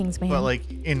man. But like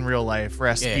in real life,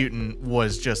 Rasputin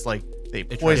was just like they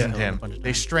poisoned him,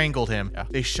 they strangled him,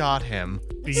 they shot him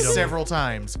several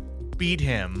times, beat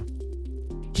him.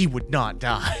 He would not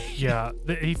die. Yeah,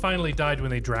 he finally died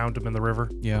when they drowned him in the river.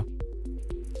 Yeah.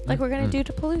 Like we're gonna do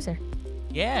to Palooza.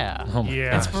 Yeah. Oh my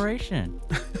Yeah. Inspiration.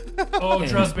 Oh,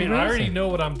 trust me, I already know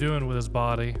what I'm doing with his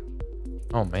body.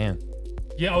 Oh man.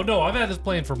 Yeah. Oh no, I've had this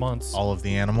plan for months. All of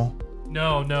the animal.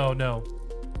 No.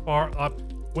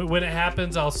 When it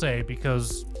happens, I'll say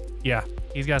because yeah,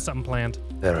 he's got something planned.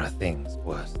 There are things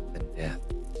worse than death.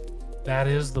 That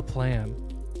is the plan.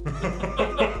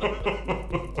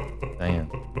 Damn.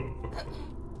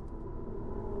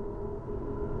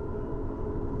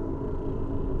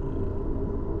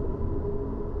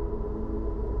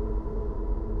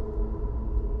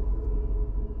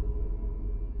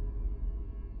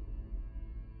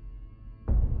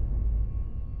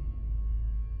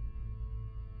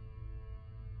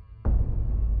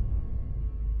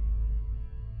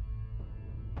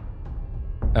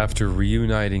 After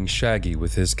reuniting Shaggy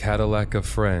with his Cadillac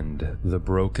friend, the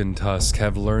Broken Tusk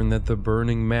have learned that the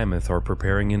Burning Mammoth are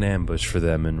preparing an ambush for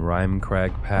them in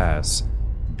Rimecrag Pass,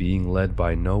 being led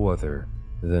by no other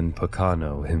than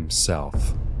Picano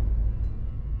himself.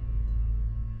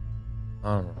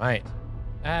 All right.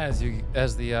 As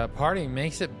the party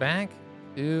makes it back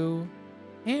to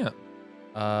camp,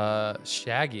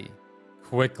 Shaggy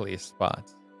quickly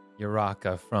spots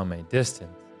Uraka from a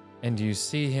distance, and you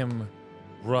see him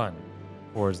run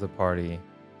towards the party,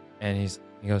 and he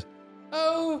goes,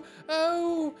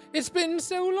 oh, it's been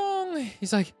so long.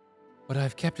 He's like, but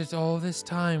I've kept it all this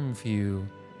time for you,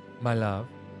 my love.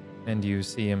 And you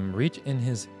see him reach in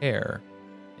his hair,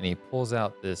 and he pulls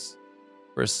out this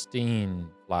pristine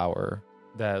flower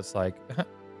that's like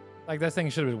that thing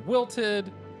should have been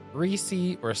wilted,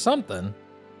 greasy, or something,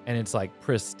 and it's like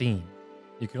pristine.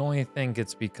 You can only think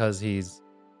it's because he's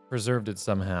preserved it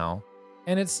somehow.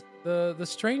 And it's the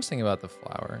strange thing about the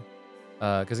flower,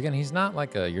 because again, he's not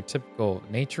like your typical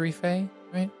nature-y fae,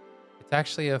 right? It's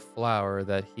actually a flower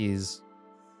that he's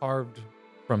carved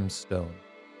from stone.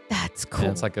 That's cool.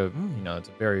 And it's like it's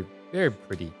a very, very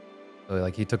pretty. So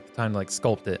like he took the time to like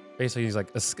sculpt it. Basically, he's like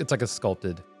it's like a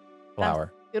sculpted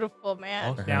flower. Beautiful,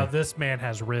 man. Oh, now this man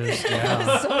has riz.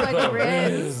 So much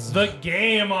riz. The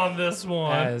game on this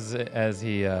one. As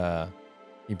he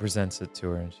presents it to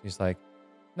her, and she's like,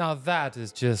 "Now that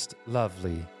is just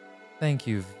lovely. Thank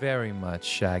you very much,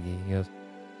 Shaggy." He goes,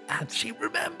 "And she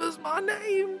remembers my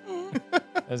name."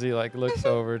 As he like looks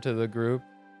over to the group,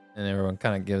 and everyone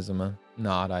kind of gives him a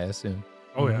nod, I assume.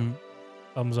 Oh yeah,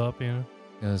 thumbs up, you know.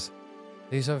 He goes,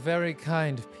 "These are very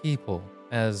kind people."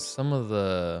 As some of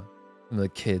the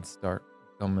kids start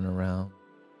coming around.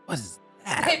 What is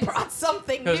that? I brought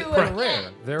something new They're again.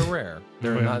 rare. They're rare.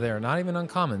 They're not even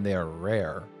uncommon. They are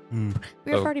rare. We've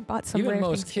already bought some Even rare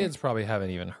most things kids probably haven't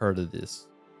even heard of this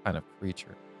kind of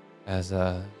creature. As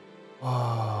and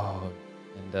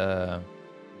you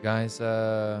guys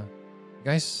for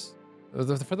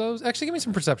those, actually give me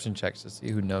some perception checks to see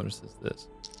who notices this.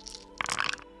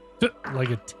 Like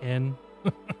a 10.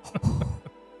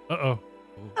 Uh-oh.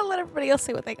 I'll let everybody else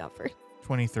say what they got first.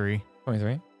 23.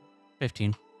 23,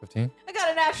 15. 15. I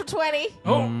got a natural 20.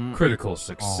 Oh, Critical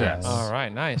success. All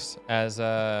right, nice. As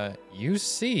you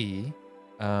see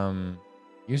Imek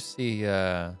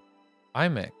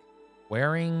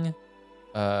wearing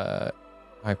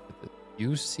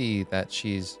you see that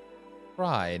she's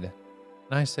tried, and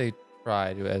I say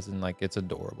tried as in like it's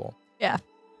adorable. Yeah.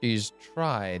 She's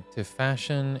tried to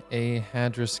fashion a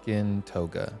Hadraskin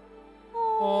toga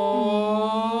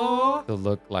to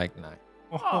look like Night.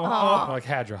 Like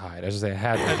Hadrahide. I should say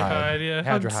Hadrahide. yeah.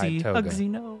 Hadrahide toga. Hugsy,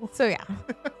 no. So yeah.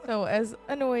 So as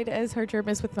annoyed as her germ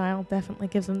is with Niall, definitely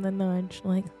gives him the nudge.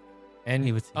 Like, And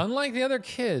He would see. unlike the other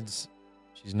kids,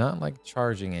 she's not like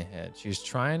charging ahead. She's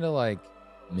trying to like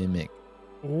mimic.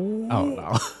 Oh,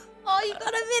 no. Oh, you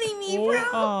got a mini me, bro.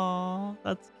 Oh,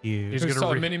 that's cute. He's Who gonna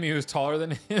saw a re- mini-me who's taller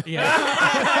than him? Yeah.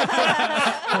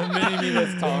 A mini-me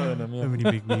that's taller than him. A mini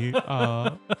big me.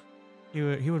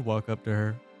 He would walk up to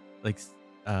her, like,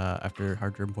 after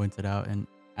Hardrum points it out and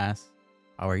ask,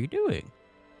 "How are you doing?"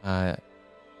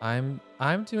 I'm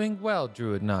doing well,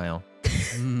 Druid Nile.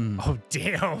 Oh,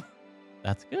 damn.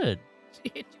 That's good.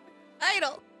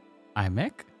 Idol.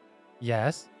 Imek,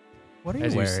 Yes. what are you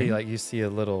As you wearing? see, you see a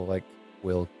little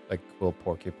quill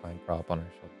porcupine prop on her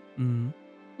shoulder.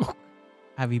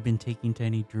 Have you been taking to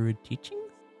any druid teachings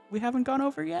we haven't gone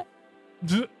over yet?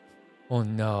 Well,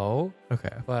 no, Okay.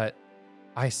 but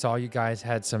I saw you guys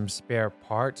had some spare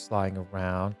parts lying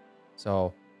around,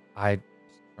 so I was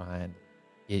trying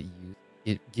to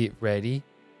get ready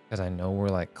because I know we're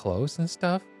like close and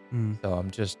stuff. Mm. So I'm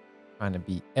just trying to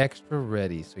be extra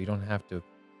ready so you don't have to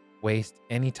waste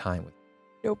any time with me.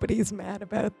 Nobody's mad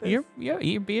about this.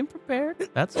 You're being prepared.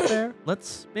 That's fair.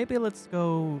 Let's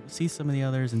go see some of the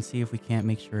others and see if we can't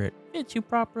make sure it fits you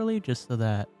properly, just so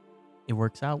that it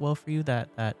works out well for you. That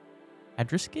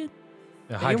Hadra skin,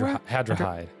 The They were- Hadra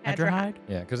hide. Hadra hide.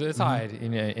 Yeah, because it's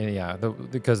Mhm.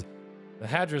 hide. Because the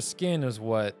Hadra skin is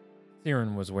what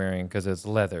Siren was wearing because it's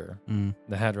leather. Mm.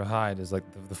 The Hadra hide is like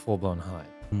the full-blown hide.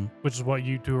 Which is what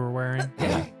you two are wearing.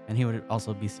 And he would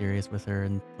also be serious with her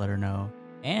and let her know.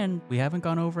 And we haven't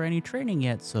gone over any training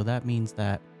yet, so that means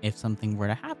that if something were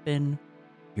to happen,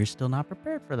 you're still not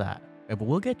prepared for that. But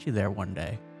we'll get you there one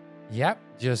day. Yep,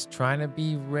 just trying to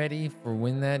be ready for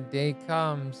when that day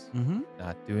comes. Mm-hmm.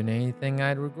 Not doing anything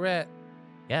I'd regret.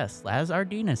 Yes, as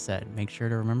Ardina said, make sure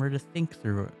to remember to think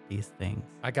through these things.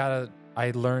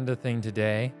 I learned a thing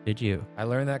today. Did you? I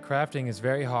learned that crafting is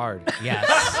very hard. Yes.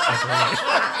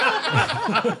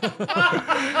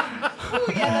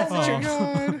 Oh, yeah, that's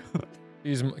true.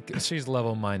 She's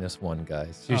level -1,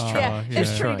 guys. She's Aw, trying. Yeah, yeah. it's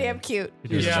pretty trying. damn cute.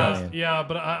 She's Yeah, trying. yeah,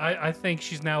 but I think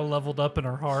she's now leveled up in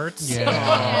our hearts.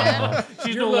 Yeah.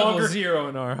 She's You're no level longer 0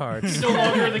 in our hearts. she's no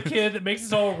longer the kid that makes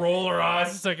us all roll our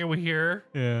eyes the second we hear.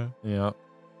 Yeah. Yeah.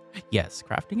 Yes,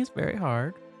 crafting is very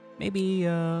hard. Maybe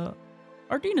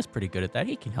Ardina's pretty good at that.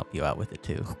 He can help you out with it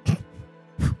too.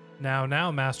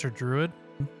 Now, Master Druid,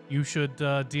 you should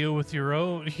deal with your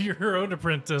own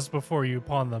apprentice before you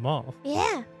pawn them off.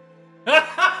 Yeah.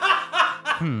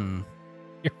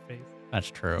 Your face. That's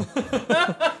true.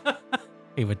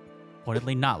 He would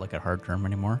pointedly not look at hard term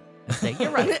anymore and say,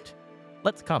 "You're right.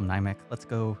 Let's come, Nymek. Let's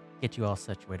go get you all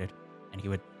situated." And he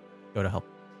would go to help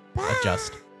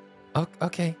adjust.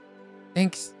 Okay.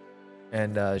 Thanks.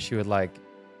 And she would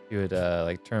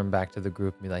turn back to the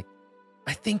group and be like,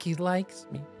 I think he likes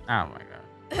me. Oh my god.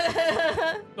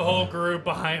 The whole group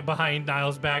behind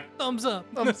Niall's back. Thumbs up.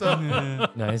 Thumbs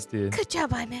up. Nice, dude. Good job,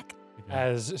 Imek.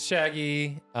 As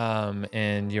Shaggy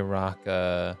and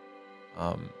Uraka,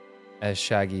 as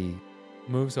Shaggy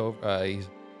moves over, he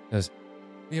goes,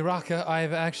 Uraka,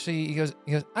 I've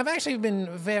actually been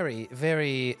very,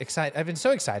 very excited. I've been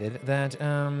so excited that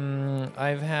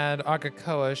I've had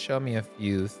Agakoa show me a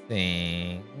few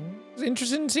things.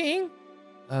 Interested in seeing?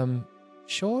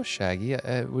 Sure, Shaggy.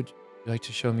 Would you like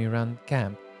to show me around the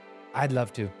camp? I'd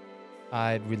love to.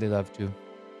 I'd really love to.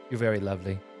 You're very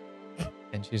lovely.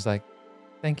 And she's like,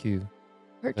 thank you.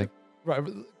 Like,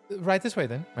 right this way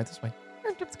then. Right this way.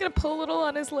 I'm just gonna pull a little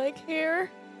on his leg hair.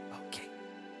 Okay.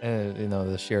 And,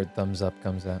 the shared thumbs up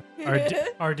comes out.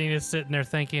 Ardina's sitting there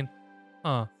thinking,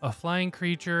 a flying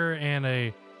creature and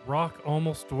a rock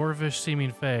almost dwarvish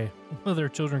seeming fae. Well, their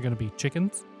children going to be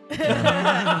chickens?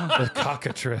 The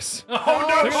cockatrice. Oh,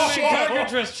 no!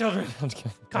 Cockatrice children. I'm just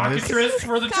kidding. Cockatrice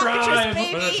for the Cockatrice tribe!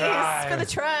 babies for the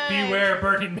tribe. Beware,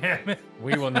 burning mammoth.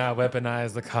 We will now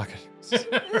weaponize the cockatrice.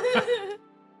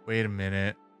 Wait a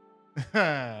minute.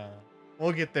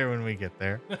 We'll get there when we get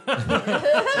there.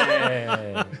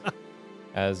 Hey.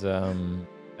 As the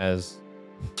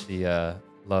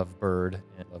lovebird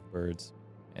and lovebirds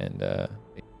and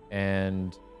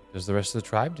does the rest of the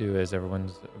tribe do as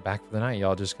everyone's back for the night?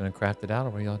 Y'all just gonna craft it out, or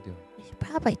what are y'all doing? We should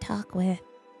probably talk with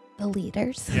the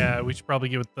leaders. Yeah, we should probably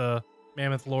get with the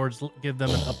mammoth lords, give them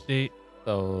an update.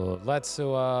 So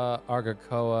Letsua,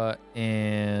 Argakoa,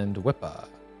 and Whippa.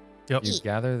 Yep. You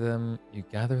gather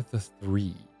the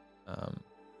three.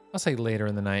 I'll say later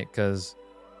in the night because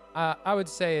I would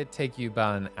say it'd take you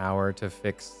about an hour to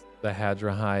fix the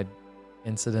Hadra hide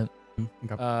incident.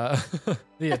 Okay.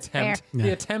 The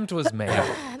attempt was made.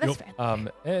 That's fair.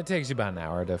 And it takes you about an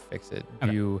hour to fix it.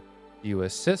 Okay. Do you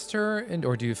assist her,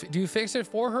 or do you fix it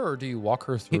for her, or do you walk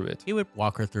her through it? He would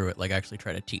walk her through it, like actually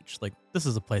try to teach. Like, this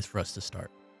is a place for us to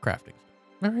start crafting.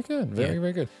 Very good. Very Yeah.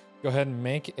 very good. Go ahead and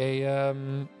make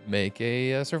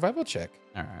a survival check.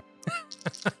 All right.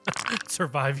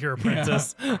 Survive your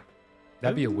apprentice.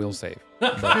 That'd be a will save.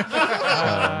 Okay.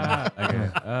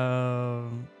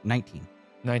 19.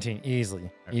 19, easily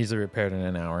repaired in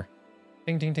an hour.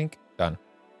 Ting, ting, ting, done.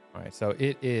 All right, so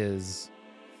it is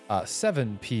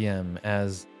 7 p.m.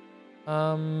 as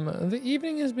the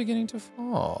evening is beginning to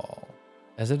fall.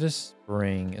 As it is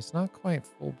spring, it's not quite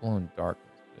full-blown darkness,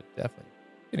 but it's definitely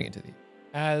getting into the evening.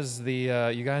 As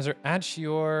you guys are at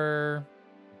your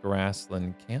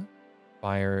grassland camp,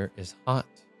 fire is hot.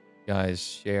 You guys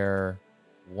share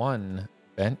one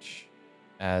bench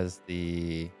as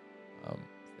they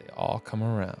all come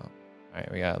around. All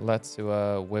right, we got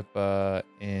Letsua, Whippa,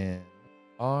 and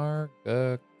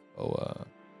Argakoa.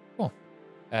 Cool.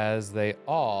 As they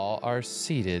all are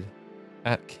seated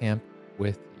at camp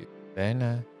with you. Very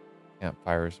nice.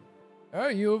 campfires.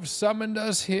 You have summoned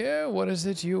us here. What is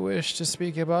it you wish to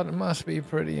speak about? It must be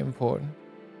pretty important.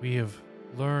 We have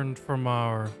learned from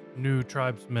our new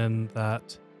tribesmen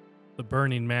that the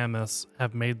burning mammoths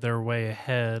have made their way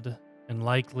ahead and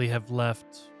likely have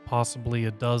left possibly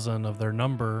a dozen of their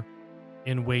number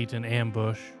in wait and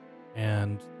ambush,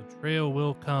 and the trail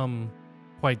will come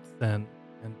quite thin.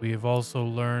 And we have also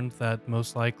learned that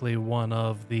most likely one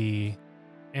of the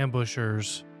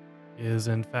ambushers is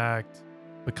in fact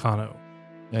Bacano.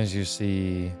 As you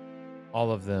see,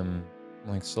 all of them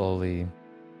slowly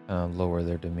lower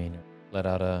their demeanor.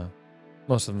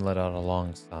 Most of them let out a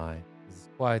long sigh. It's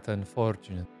quite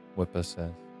unfortunate, Whippa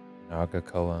says.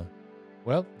 Argakoa.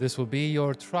 Well, this will be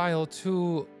your trial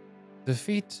to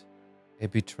defeat a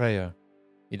betrayer.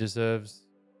 He deserves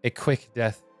a quick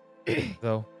death,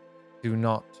 though. Do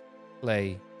not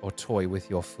play or toy with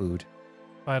your food.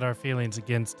 Despite our feelings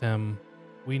against him,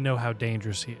 we know how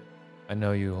dangerous he is. I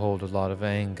know you hold a lot of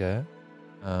anger.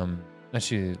 And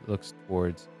she looks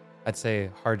towards, I'd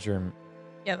say, Hardgerm.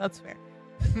 Yeah, that's fair.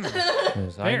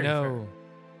 I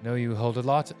know you hold a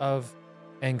lot of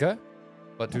anger,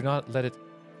 but do not let it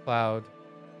cloud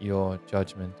your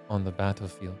judgment on the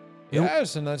battlefield.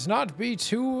 Yes, and let's not be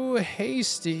too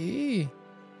hasty.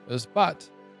 But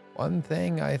one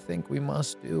thing I think we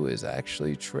must do is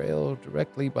actually trail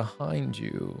directly behind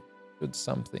you should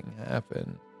something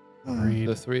happen. Agreed.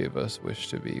 The three of us wish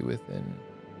to be within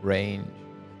range.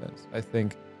 I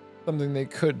think something they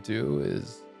could do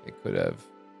is they could have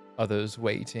others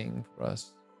waiting for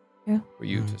us. Yeah. For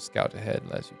you to scout ahead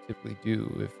as you typically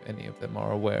do if any of them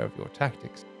are aware of your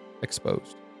tactics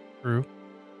exposed. True.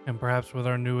 And perhaps with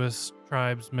our newest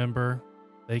tribes member,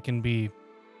 they can be,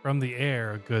 from the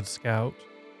air, a good scout,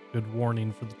 good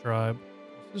warning for the tribe.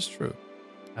 This is true.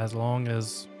 As long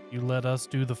as you let us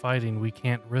do the fighting, we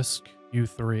can't risk you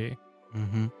three.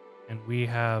 Mm-hmm. And we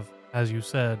have, as you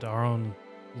said, our own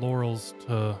laurels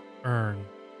to earn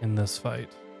in this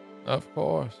fight. Of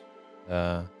course.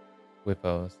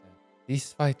 Whippo said,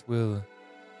 this fight will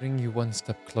bring you one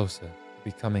step closer to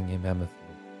becoming a mammoth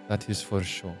lord. That is for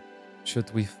sure.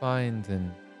 Should we find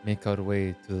and make our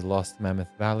way to the Lost Mammoth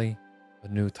Valley, a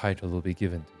new title will be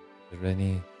given to you. Is there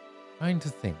any... Trying to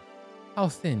think. How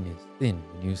thin is thin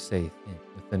when you say thin?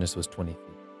 The thinnest was 20 feet.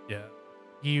 Yeah.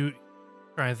 You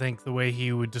trying to think the way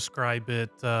he would describe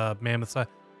it, mammoth size.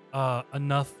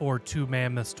 Enough for 2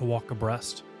 mammoths to walk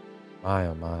abreast. My,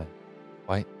 oh my.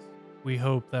 Quite. We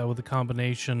hope that with a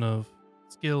combination of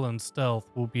skill and stealth,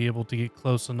 we'll be able to get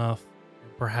close enough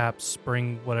and perhaps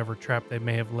spring whatever trap they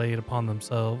may have laid upon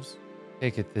themselves.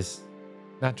 Take it this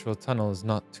natural tunnel is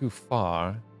not too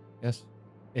far, yes?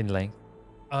 In length.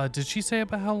 Did she say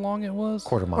about how long it was?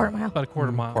 Quarter mile. Quarter mile. About a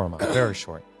quarter mile. Quarter mile. Very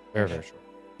short. Very, very short.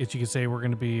 Guess you could say we're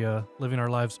going to be living our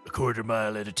lives a quarter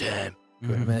mile at a time.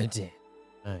 Quarter mile.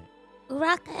 Alright.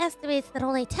 Uraka estimates that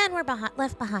only 10 were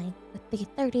left behind, with the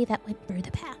 30 that went through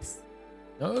the pass.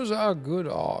 Those are good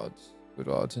odds. Good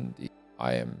odds indeed.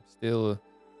 I am still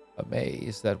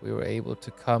amazed that we were able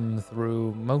to come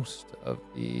through most of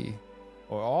the,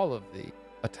 or all of the,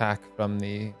 attack from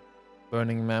the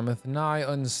Burning Mammoth nigh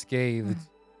unscathed,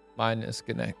 minus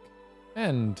Ganek.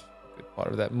 And a good part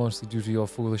of that mostly due to your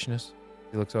foolishness.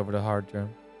 He looks over to Hardgerm.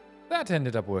 That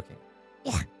ended up working.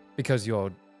 Yeah. Because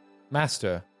your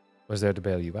master was there to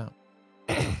bail you out.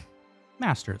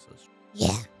 Masters.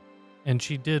 Yeah. And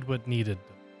she did what needed.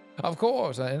 Of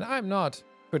course, and I'm not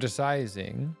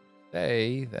criticizing.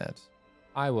 Say that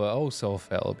Iwa also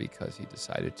fell because he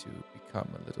decided to become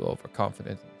a little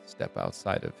overconfident and step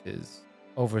outside of his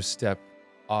overstep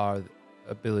our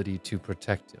ability to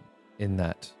protect him in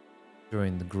that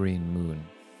during the Green Moon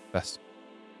Festival.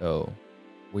 So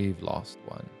we've lost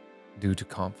one due to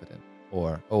confidence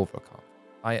or overconfidence.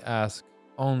 I ask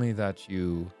only that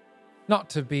you not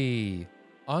to be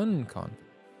unconfident,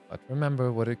 but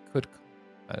remember what it could come.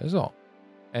 That is all.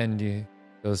 And he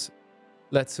goes,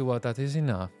 Letsuwa, that is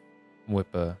enough.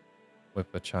 Whippa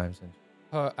chimes in.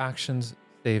 Her actions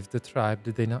saved the tribe,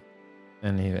 did they not?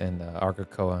 And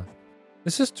Argakoa,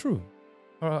 this is true.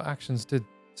 Her actions did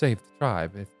save the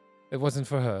tribe. If it wasn't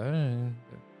for her, there'd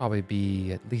probably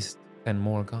be at least 10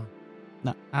 more gone.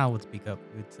 No, I would speak up.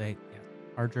 We would say, yes,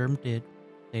 our germ did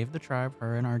save the tribe.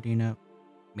 Her and Ardina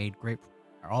made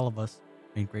all of us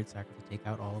made great sacrifice to take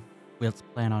out all of them. Let's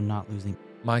plan on not losing.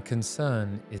 My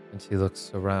concern is, and she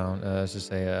looks around,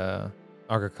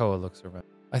 Argakoa looks around.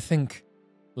 I think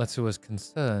Letsua's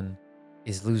concern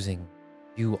is losing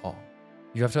you all.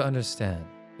 You have to understand,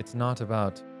 it's not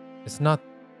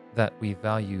that we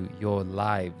value your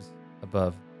lives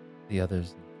above the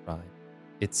others in the tribe.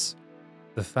 It's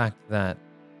the fact that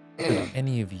should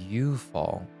any of you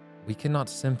fall, we cannot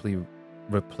simply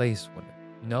replace one.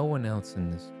 No one else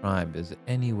in this tribe is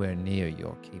anywhere near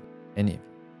your keep, any of you.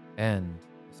 And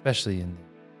especially in the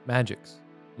magics,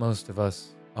 most of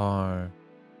us are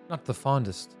not the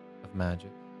fondest of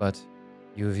magic, but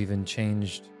you have even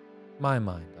changed my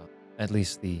mind on at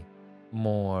least the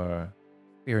more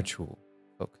spiritual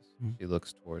focus. She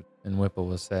looks toward, and Whipple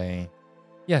will say,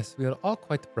 yes, we are all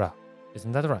quite proud.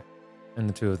 Isn't that right? And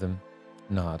the two of them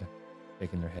nod,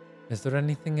 shaking their head. Is there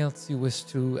anything else you wish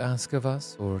to ask of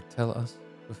us or tell us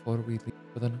before we leave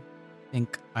for the night? I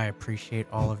think I appreciate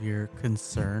all of your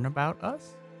concern about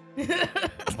us.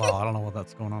 Well, I don't know what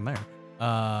that's going on there.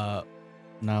 Now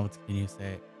what can you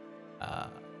say?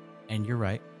 And you're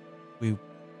right.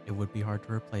 It would be hard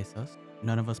to replace us.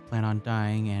 None of us plan on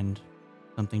dying, and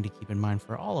something to keep in mind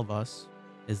for all of us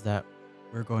is that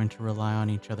we're going to rely on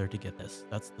each other to get this.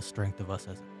 That's the strength of us,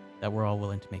 that we're all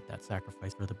willing to make that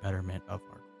sacrifice for the betterment of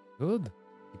our. Good.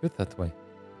 Keep it that way.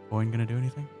 Boyne gonna do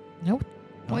anything? Nope.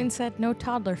 Boyne said no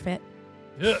toddler fit.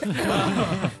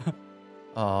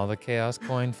 Oh, the chaos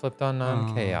coin flipped on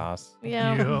non-chaos.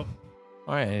 Yeah. Yep. All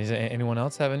right. Does anyone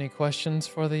else have any questions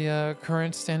for the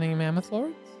current standing mammoth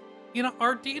lords? You know,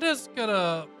 Ardita's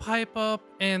gonna pipe up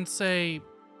and say,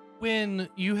 when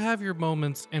you have your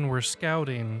moments and we're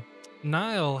scouting,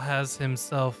 Niall has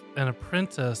himself an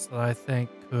apprentice that I think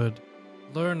could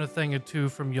learn a thing or two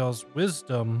from y'all's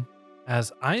wisdom,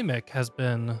 as Imek has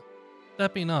been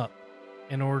stepping up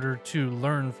in order to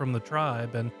learn from the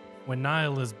tribe. And when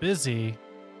Niall is busy,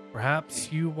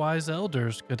 perhaps you wise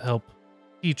elders could help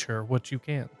teach her what you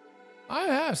can. I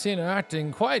have seen her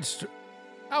acting quite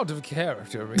out of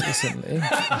character recently.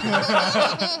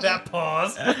 That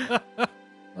pause.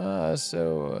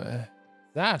 So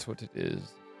that's what it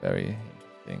is. Very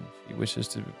interesting. She wishes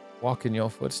to walk in your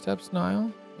footsteps,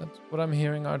 Niall. That's what I'm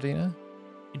hearing, Ardina.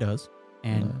 She does.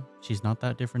 And she's not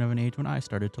that different of an age when I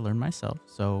started to learn myself.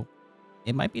 So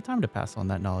it might be time to pass on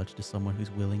that knowledge to someone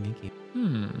who's willing and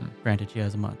capable. Granted, she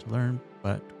has a lot to learn,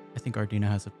 but I think Ardina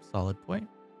has a solid point.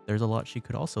 There's a lot she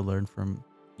could also learn from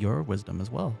your wisdom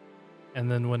as well. And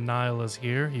then when Niall is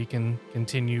here, he can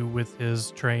continue with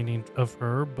his training of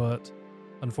her, but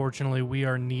unfortunately we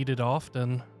are needed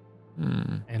often.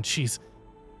 And she's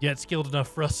yet skilled enough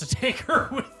for us to take her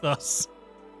with us.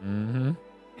 Mm-hmm.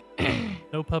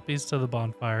 No puppies to the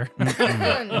bonfire. No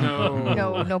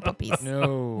puppies.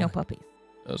 No. No puppies.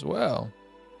 As well.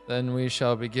 Then we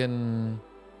shall begin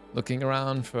looking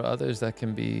around for others that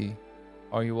can be.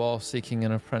 Are you all seeking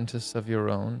an apprentice of your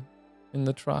own in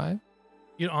the tribe?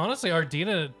 You know, honestly,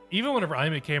 Ardina, even whenever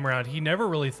Imek came around, he never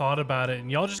really thought about it. And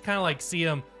y'all just kind of like see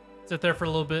him sit there for a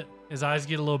little bit. His eyes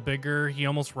get a little bigger. He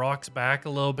almost rocks back a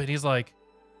little bit. He's like,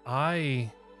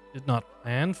 I did not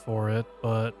plan for it,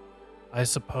 but I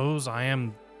suppose I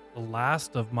am the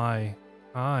last of my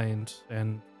kind.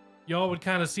 And y'all would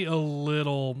kind of see a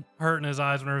little hurt in his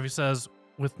eyes whenever he says,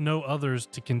 with no others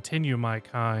to continue my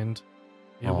kind,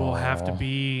 it will have to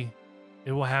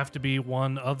be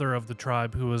one other of the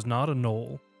tribe who is not a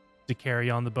gnoll to carry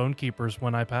on the Bone Keepers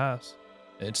when I pass.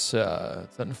 It's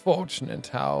unfortunate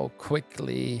how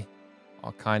quickly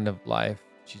our kind of life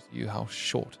teaches you how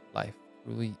short life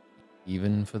truly is,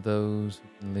 even for those who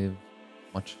can live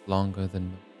much longer than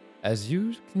most. As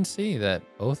you can see that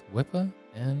both Whippa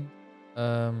and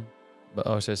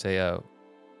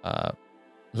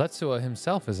Letsua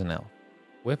himself is an elf.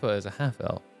 Whippa is a half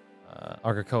elf.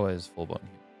 Argakoa is full blown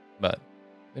human. But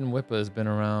Whippa has been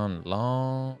around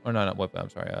long, or no, not Whippa, I'm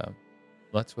sorry.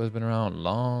 Letsua has been around a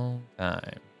long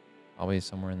time. Probably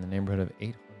somewhere in the neighborhood of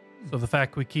 800. So the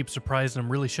fact we keep surprising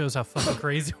him really shows how fucking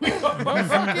crazy we are. We're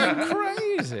fucking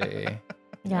crazy.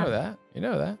 You Yeah. know that. You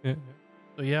know that. Yeah.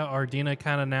 So yeah, Ardina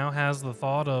kind of now has the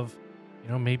thought of,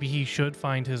 maybe he should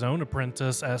find his own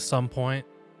apprentice at some point.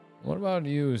 What about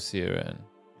you, Siren?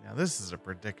 Now this is a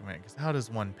predicament because how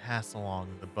does one pass along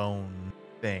the bone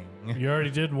thing? You already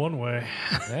did one way.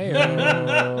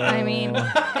 I mean,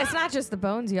 it's not just the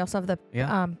bones. You also have the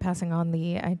Yeah. passing on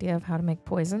the idea of how to make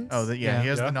poisons. Oh, he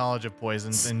has Yeah. the knowledge of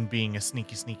poisons and being a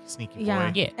sneaky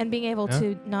yeah. boy. Yeah. And being able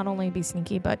to not only be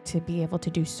sneaky, but to be able to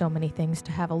do so many things,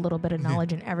 to have a little bit of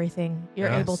knowledge in everything. You're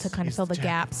Yes, able to kind of he's fill the the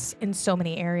jack of gaps in so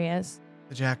many areas.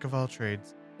 The jack of all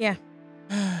trades. Yeah.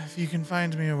 If you can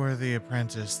find me a worthy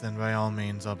apprentice, then by all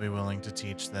means I'll be willing to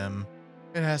teach them.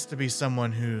 It has to be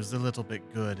someone who's a little bit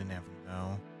good in every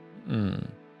know. And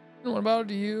what about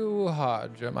you,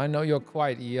 Hadram? I know you're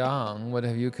quite young. What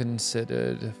have you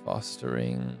considered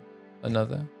fostering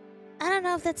another? I don't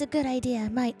know if that's a good idea. I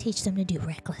might teach them to do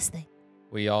reckless things.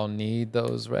 We all need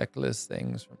those reckless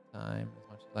things from time, as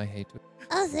much as I hate to.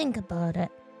 I'll think about it.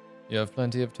 You have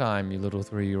plenty of time, you little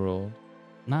 3-year-old.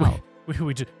 Now,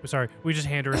 We just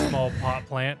hand her a small pot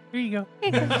plant. Here you go.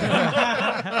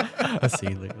 A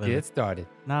seedling. Get started.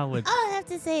 Knowledge. All I have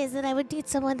to say is that I would need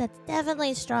someone that's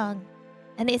definitely strong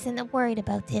and isn't worried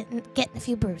about getting a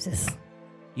few bruises.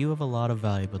 You have a lot of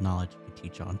valuable knowledge you can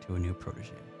teach on to a new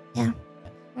protege. Yeah.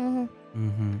 Yes. Mm-hmm.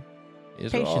 Mm-hmm.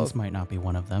 These are all- Patience might not be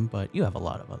one of them, but you have a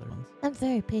lot of other ones. I'm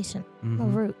very patient. I'm a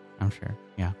Mhm. root. I'm sure.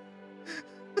 Yeah.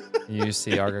 You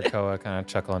see Argakoa kind of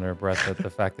chuckle under her breath at the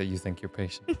fact that you think you're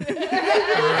patient.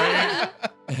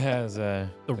 As The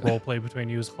role play between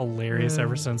you is hilarious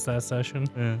ever since that session.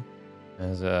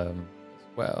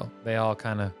 Well, they all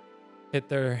kind of hit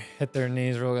their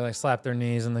knees really, like slap their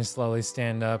knees, and they slowly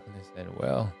stand up and they said,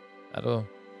 "Well,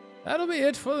 that'll be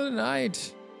it for the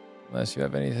night. Unless you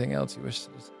have anything else you wish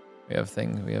to. We have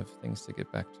things to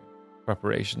get back to.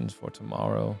 Preparations for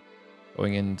tomorrow,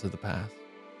 going into the past."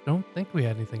 Don't think we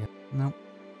had anything. Nope.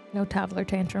 No toddler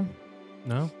tantrum.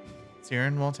 No.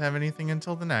 Siren won't have anything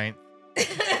until the 9th.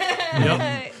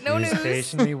 No He's news.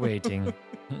 patiently waiting.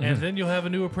 And then you'll have a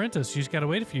new apprentice. You just gotta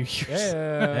wait a few years.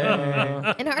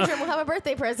 Yeah. And Archer will have a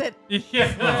birthday present.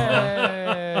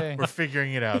 Yeah. Yay. We're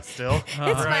figuring it out still.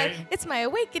 It's my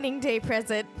awakening day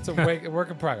present. It's a work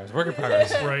in progress. Work in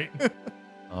progress. Right.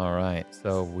 All right.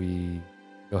 So we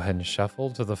go ahead and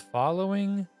shuffle to the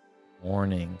following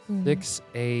morning, 6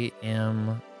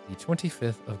 a.m., the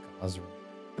 25th of Gosra.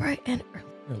 Bright and early.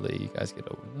 Early, you guys get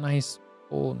a nice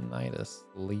full night of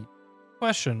sleep.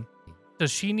 Question.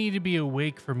 Does she need to be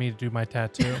awake for me to do my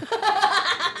tattoo?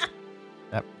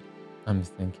 I'm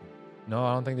thinking. No,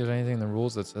 I don't think there's anything in the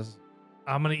rules that says.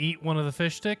 I'm going to eat one of the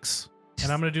fish sticks,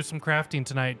 and I'm going to do some crafting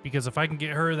tonight, because if I can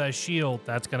get her that shield,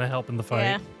 that's going to help in the fight.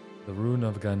 Yeah. The Rune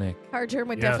of Ganek. Archer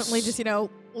would Yes. definitely just,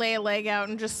 lay a leg out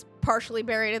and just partially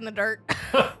bury it in the dirt.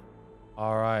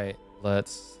 All right.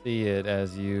 Let's see it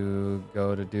as you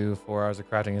go to do 4 hours of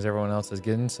crafting as everyone else is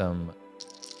getting some.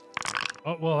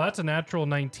 Oh, well, that's a natural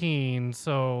 19,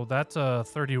 so that's a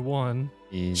 31.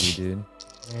 Easy, dude.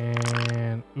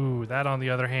 And, that on the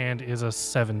other hand is a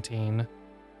 17.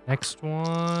 Next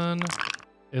one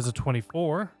is a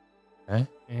 24. Okay.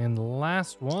 And the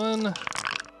last one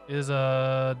is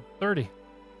a 30.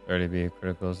 30 be a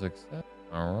critical success.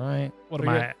 All right. What So am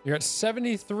I you're- at? You're at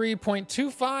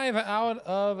 73.25 out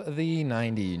of the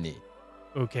 90 you need.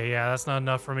 Okay, yeah, that's not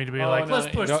enough for me to be Oh, like, no,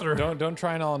 let's push through. Don't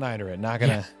try an all-nighter it. Not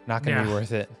gonna be Yeah.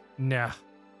 worth it. Nah.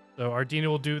 So Ardina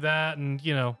will do that and,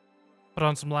 put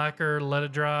on some lacquer, let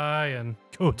it dry, and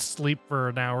go to sleep for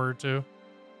an hour or two.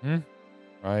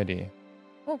 Righty.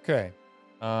 Okay.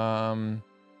 But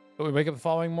we wake up the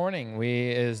following morning.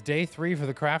 Is day 3 for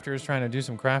the crafters trying to do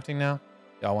some crafting now.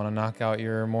 Y'all want to knock out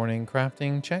your morning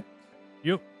crafting check?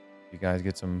 Yep. You guys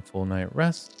get some full night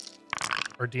rest.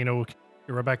 Ardina will get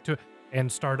right back to it and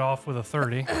start off with a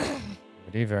 30.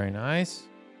 Very nice.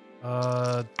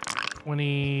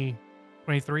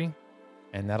 23.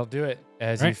 And that'll do it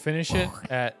as All you right. finish it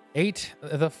at 8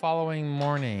 the following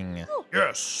morning.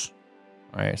 Yes.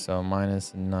 All right, so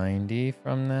minus 90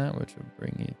 from that, which would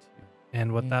bring you to.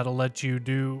 And what that'll let you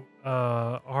do,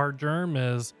 hard germ,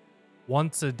 is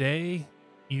once a day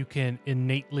you can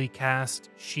innately cast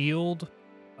shield,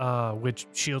 which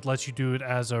shield lets you do it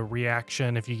as a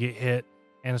reaction if you get hit.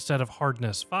 And instead of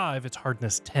hardness 5, it's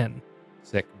hardness 10.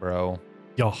 Sick, bro.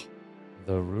 Yo,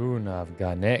 The Rune of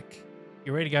Ganek.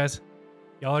 you ready, guys?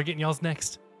 Y'all are getting y'all's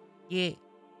next. Yeah.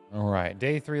 All right,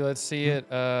 day 3, let's see it.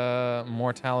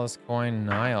 Mortalis coin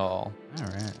Nile. All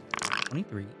right.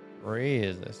 23. 3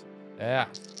 is this. Yeah.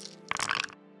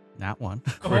 Not one.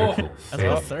 Oh, That's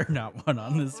my third not one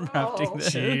on this crafting.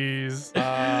 jeez.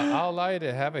 I'll allow you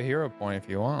to have a hero point if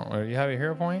you want. Do you have a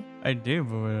hero point? I do,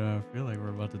 but I feel like we're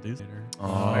about to do later.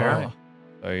 All Fair. right.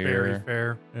 So Very you're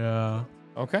fair. Yeah.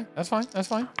 okay. That's fine.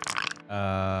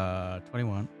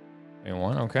 21.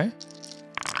 21. Okay.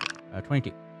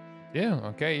 22. Yeah.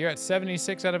 Okay. You're at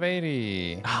 76 out of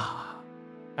 80.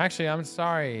 Actually, I'm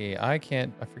sorry. I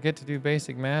forget to do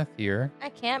basic math here. I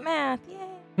can't math.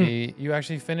 Yay. You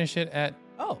actually finish it at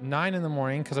 9 in the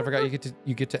morning because I forgot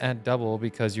you get to add double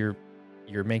because you're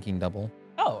making double.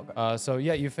 Oh, okay. So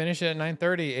yeah, you finish it at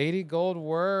 9:30. 80 gold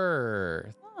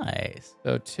worth. Nice.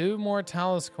 So 2 more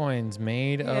Talus coins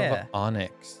made Yeah. of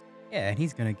onyx. Yeah, and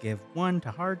he's going to give one to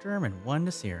Hardgerm and one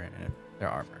to Siren in their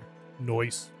armor.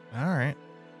 Nice. All right.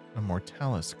 A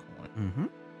Mortalis coin. Mm-hmm.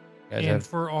 Guys And have-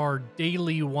 for our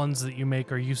daily ones that you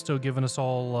make, are you still giving us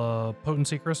all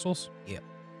potency crystals?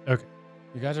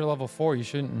 You guys are level 4. You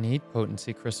shouldn't need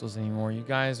potency crystals anymore. You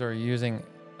guys are using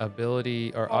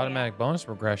ability or automatic bonus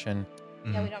progression.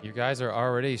 Yeah, we don't. You guys are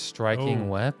already striking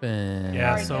Oh. weapons. Yeah,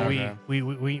 Alright, so okay.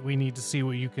 we need to see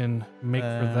what you can make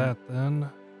for that then.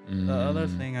 The other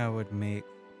Mm. thing I would make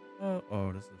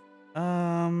This is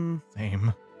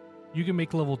Same. You can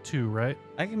make level 2, right?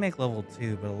 I can make level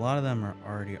 2, but a lot of them are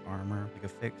already armor, like a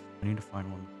fix. I need to find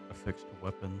one affixed to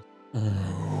weapons,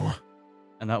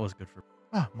 and that was good for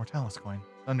Ah, Mortalis coin.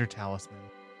 Thunder Talisman.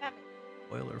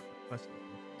 spoiler for quest.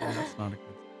 That's not a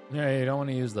good. Yeah, you don't want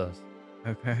to use those.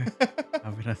 Okay,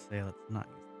 I'm gonna say let's not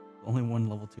use that. Only one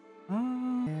level 2.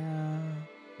 Yeah.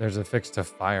 There's a fix to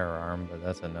firearm, but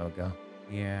that's a no-go.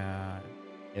 Yeah.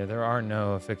 Yeah, there are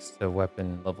no affixed to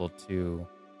weapon level 2.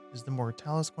 Is the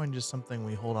Mortalis coin just something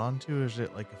we hold on to, or is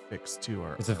it like affixed to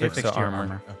our? It's affixed Affixed to to your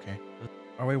armor. Okay.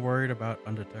 Are we worried about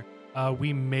undetected?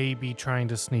 We may be trying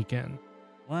to sneak in.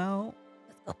 Well,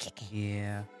 Let's go kick it.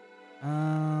 yeah.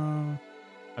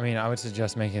 I mean, I would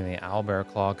suggest making the owlbear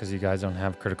claw because you guys don't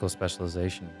have critical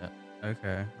specialization yet.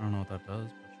 Okay. I don't know what that does.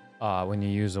 But sure. When you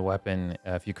use a weapon,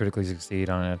 if you critically succeed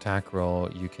on an attack roll,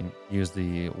 you can use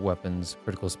the weapon's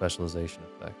critical specialization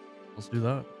effect. Let's do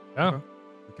that. Yeah. Okay.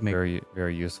 We can make. Very,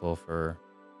 very useful for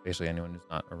basically anyone who's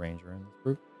not a ranger in this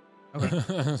group.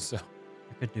 Okay. So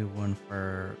I could do one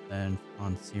for then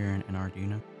on Siren and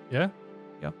Ardina. Yeah?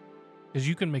 Yep. Because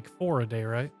you can make 4 a day,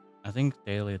 right? I think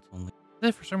daily it's only.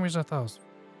 For some reason, I thought it was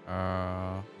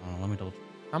Let me double check.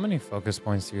 how many focus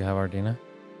points do you have, Ardina?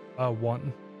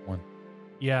 1. 1.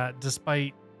 Yeah,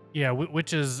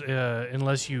 which is,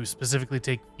 unless you specifically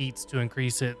take feats to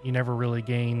increase it, you never really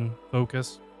gain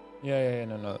focus. Yeah,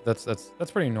 no.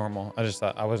 That's pretty normal. I just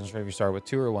thought I wasn't sure if you started with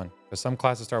 2 or 1, because some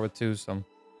classes start with 2, some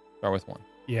start with 1.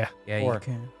 Yeah. Yeah, Or- you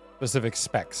can. Specific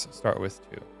specs start with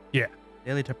 2.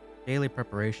 Daily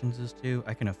preparations is 2.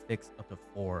 I can affix up to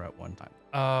 4 at one time.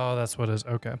 Oh, that's what it is.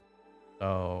 Okay.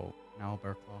 So now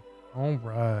bear claw. All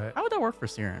right. How would that work for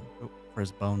Siren? For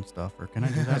his bone stuff, or can I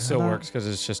do that? That still for works because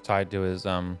it's just tied to his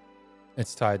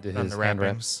it's tied to On his the hand wrap.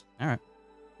 wrappings. All right.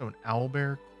 So an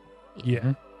owlbear. Yeah.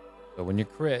 Mhm. So when you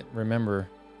crit, remember,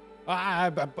 I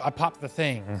popped the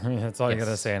thing. That's all you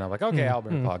gotta Yes. say, and I'm like, okay,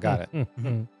 Albert Claw, got it.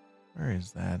 Where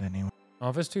is that anyway? Oh,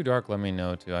 if it's too dark, let me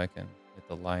know too. I can hit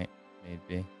the light,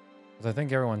 maybe. Because I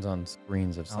think everyone's on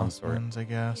screens of some sort. Talismans, I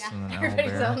guess, and then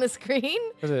everybody's owlbear. on the screen.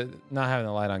 Because not having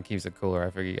the light on keeps it cooler.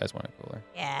 I figure you guys want it cooler.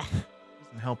 Yeah.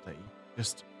 Doesn't help that you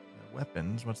just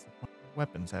weapons. What's the point of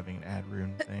weapons having an ad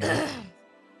rune thing?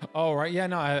 Oh, right. Yeah,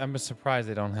 no, I'm surprised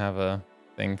they don't have a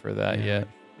thing for that Yeah. yet.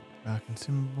 Falcon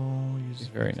symbol. Use It's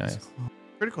very focus nice. claw.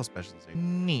 Critical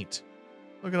specialization. Neat.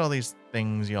 Look at all these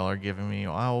things y'all are giving me.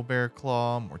 Owlbear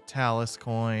claw, Mortalis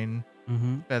coin,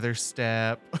 Mm-hmm. feather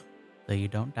step. So you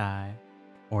don't die,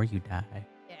 or you die.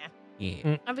 Yeah.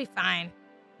 Yeah. I'll be fine.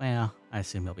 Well, I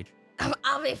assume you'll be.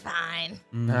 I'll be fine.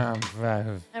 I'll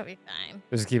be fine.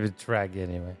 Just keep it track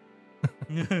anyway.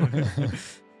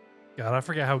 God, I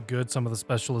forget how good some of the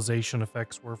specialization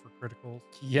effects were for criticals.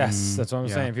 Yes, that's what I'm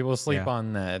yeah. saying. People sleep Yeah.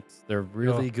 on that. They're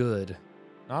really good.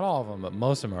 Not all of them, but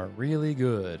most of them are really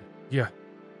good. Yeah.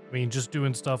 I mean, just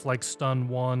doing stuff like stun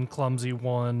 1, clumsy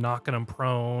 1, knocking them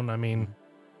prone. I mean,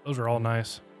 those are all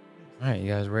nice. All right, you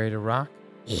guys ready to rock?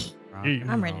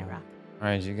 I'm ready to rock. All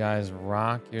right, you guys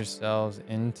rock yourselves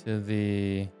into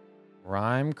the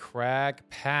Rhyme Crag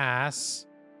Pass.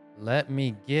 Let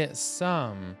me get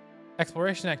some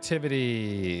exploration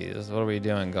activities. What are we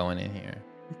doing going in here?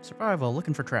 Survival,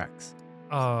 looking for tracks.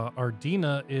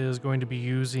 Ardina is going to be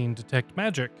using Detect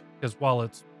Magic, because while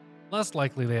it's less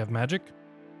likely they have magic,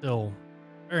 still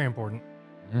very important.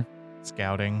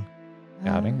 Scouting.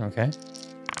 Scouting, okay.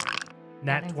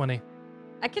 Nat Scouting. 20.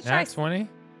 I could try. Nat 20?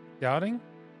 Scouting?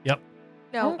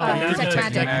 No, Oh, detect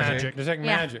Detect magic. magic. Detect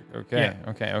Yeah. magic. Okay,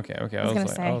 okay. I was gonna I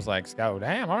say. was like, scout.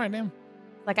 Damn, all right, damn.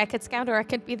 Like I could scout or I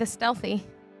could be the stealthy.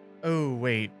 Oh,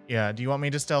 wait. Yeah. Do you want me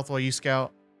to stealth while you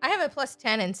scout? I have a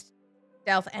 +10 in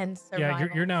stealth and survival.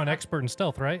 Yeah, you're now an expert in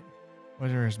stealth, right?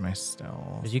 Where is my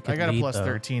stealth? 'Cause you could I got a lead, plus though.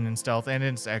 13 in stealth and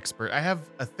it's expert. I have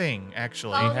a thing,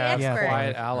 actually. Oh, You the have expert.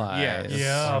 quiet allies. Yes.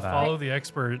 Yeah, that. follow the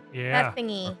expert. Yeah. That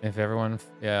thingy. If everyone,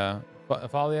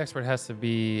 follow the expert has to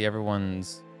be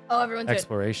everyone's Oh, everyone's good.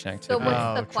 exploration So activity.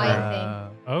 what's the Oh, quiet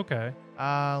thing? Okay.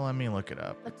 Let me look it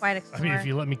up. The quiet I explorer. mean, if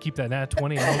you let me keep that nat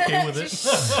 20, I'm okay with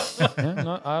it. Yeah,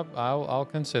 no, I'll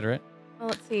consider it. Well,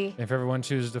 let's see. If everyone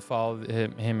chooses to follow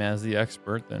him as the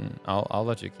expert, then I'll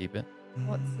let you keep it.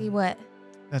 Let's see what.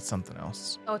 That's something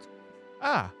else. Oh, it's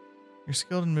You're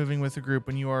skilled in moving with a group.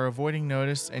 When you are avoiding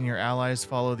notice and your allies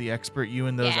follow the expert, you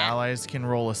and those Yeah. allies can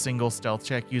roll a single stealth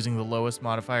check using the lowest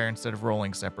modifier instead of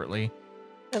rolling separately.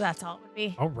 so that's all it would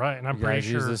be. All right, and I'm You pretty guys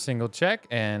use sure. a single check,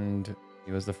 and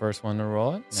he was the first one to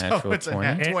roll it. So Natural it's a 20.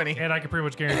 nat- 20. And I can pretty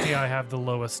much guarantee I have the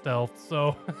lowest stealth.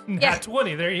 So nat Yeah.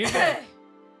 20, there you go.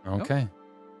 Okay.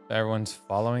 So everyone's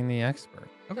following the expert.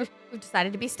 We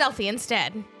decided to be stealthy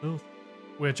instead. Cool.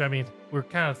 Which, I mean, we're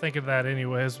kind of thinking that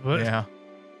anyways, but Yeah.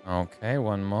 Okay,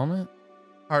 one moment.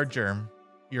 Hard germ.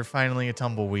 You're finally a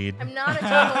tumbleweed. I'm not a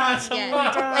tumbleweed yet.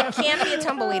 I can't be a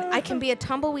tumbleweed. I can be a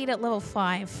tumbleweed at level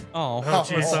 5. Oh,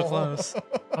 jeez. so close.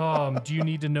 do you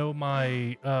need to know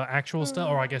my actual stuff?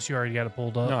 Or I guess you already got it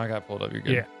pulled up. No, I got pulled up. You're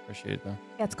good. Yeah. Appreciate it, though.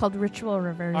 Yeah, it's called ritual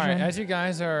reversion. All right, as you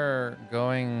guys are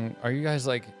going, are you guys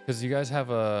like, because you guys have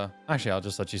a, actually, I'll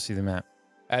just let you see the map.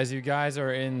 As you guys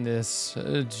are in this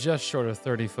just short of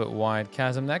 30-foot wide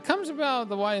chasm, that comes about,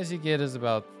 the widest you get is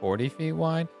about 40 feet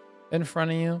wide in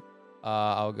front of you.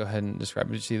 I'll go ahead and describe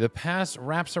it to you. The pass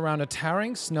wraps around a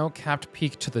towering snow-capped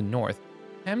peak to the north,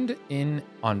 hemmed in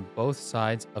on both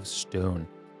sides of stone.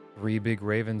 3 big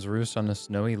ravens roost on a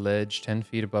snowy ledge 10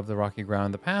 feet above the rocky ground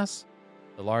of the pass.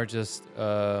 The largest,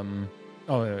 ignore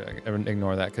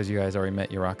that because you guys already met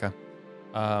Uraka.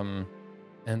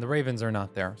 And the ravens are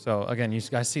not there. So again, you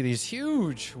guys see these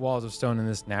huge walls of stone in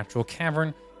this natural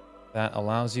cavern that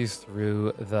allows you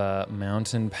through the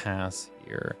mountain pass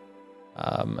here.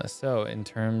 So in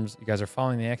terms, you guys are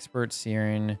following the expert.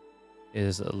 Siren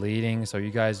is leading. So you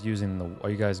guys are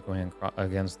you guys going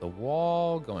against the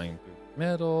wall, going through the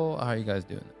middle? How are you guys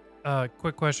doing it?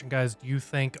 Quick question, guys. Do you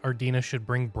think Ardina should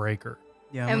bring Breaker?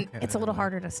 Yeah, And it's a little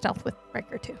harder to stealth with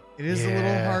Breaker, too. It is a little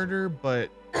Yeah. harder,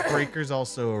 but Breaker's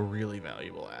also a really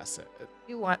valuable asset.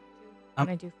 You want Um,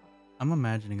 I do. I'm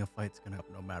imagining a fight's gonna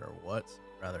happen no matter what. So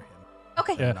I'd rather him.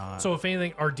 Okay. Yeah. Not. So if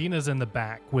anything, Ardina's in the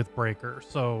back with Breaker.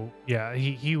 So yeah,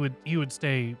 he would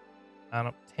stay, I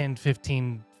don't know, 10,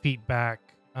 15 feet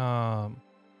back. Her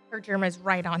germ is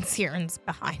right on Siren's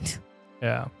behind.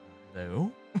 Yeah.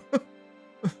 No.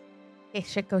 Okay,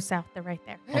 shit goes south. They're right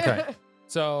there. Okay.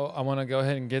 So I want to go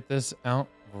ahead and get this out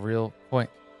real quick.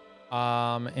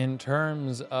 In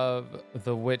terms of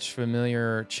the witch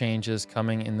familiar changes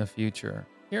coming in the future,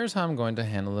 here's how I'm going to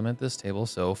handle them at this table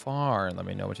so far, and let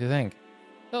me know what you think.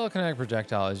 Telekinetic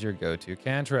projectile is your go-to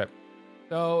cantrip.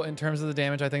 So in terms of the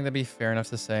damage, I think that'd be fair enough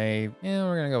to say, yeah,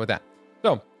 we're gonna go with that.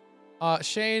 So,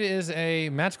 Shade is a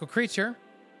magical creature,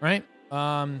 right?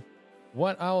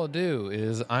 What I will do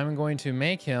is I'm going to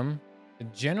make him,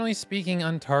 generally speaking,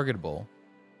 untargetable,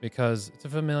 because it's a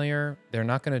familiar. They're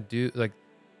not gonna do, like,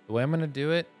 the way I'm gonna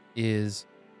do it is,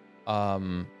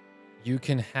 you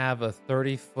can have a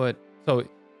 30-foot, so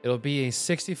it'll be a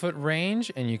 60-foot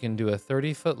range, and you can do a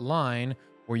 30-foot line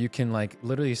where you can like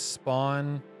literally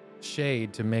spawn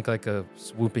Shade to make like a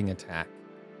swooping attack.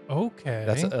 Okay.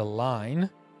 That's a line.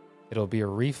 It'll be a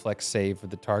reflex save for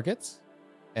the targets,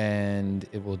 and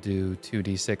it will do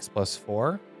 2d6 plus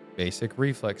 4 basic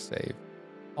reflex save.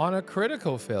 On a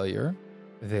critical failure,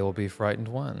 they will be frightened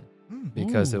 1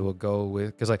 because it will go with,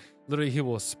 because like literally he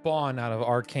will spawn out of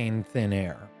arcane thin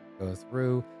air, go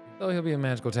through, so he'll be a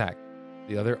magical attack.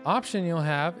 The other option you'll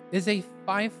have is a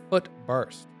 5-foot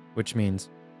burst, which means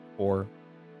 4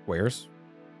 squares.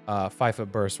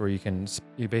 5-foot burst where you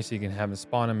basically can have him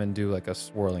spawn him and do like a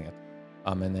swirling it.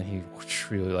 And then he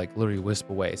really like literally wisp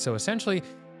away. So essentially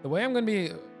the way I'm going to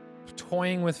be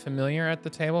toying with familiar at the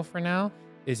table for now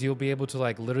is you'll be able to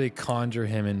like literally conjure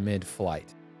him in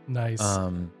mid-flight. nice.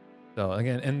 So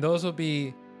again, and those will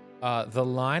be, the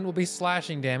line will be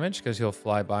slashing damage because he'll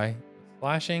fly by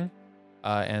slashing.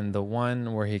 And the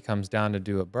one where he comes down to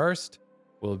do a burst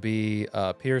will be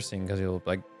piercing because he'll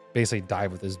like basically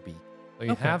dive with his beak. So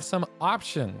you Okay. have some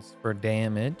options for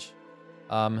damage.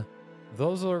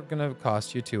 Those are gonna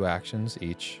cost you 2 actions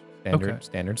each,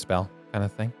 standard spell kind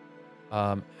of thing.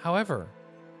 However,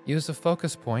 use a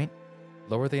focus point,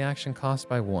 lower the action cost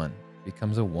by 1,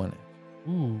 becomes a 1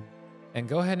 action. Ooh. And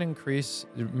go ahead and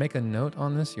make a note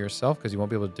on this yourself because you won't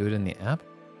be able to do it in the app.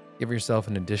 Give yourself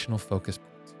an additional focus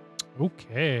point.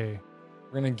 Okay.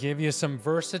 We're going to give you some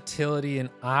versatility and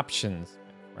options,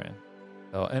 my friend.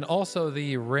 So, and also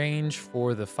the range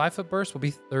for the 5-foot burst will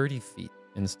be 30 feet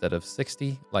instead of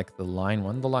 60, like the line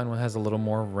one. The line one has a little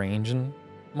more range and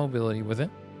mobility with it.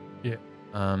 Yeah.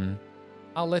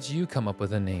 I'll let you come up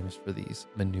with the names for these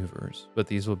maneuvers, but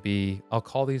these will be, I'll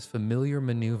call these familiar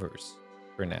maneuvers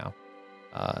for now.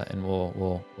 And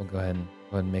we'll go ahead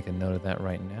and make a note of that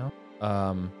right now.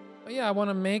 But yeah, I want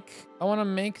to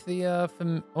make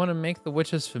the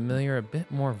witch's familiar a bit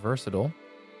more versatile.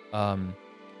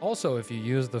 Also, if you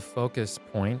use the focus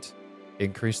point,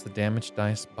 increase the damage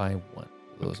dice by 1.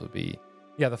 Those will be,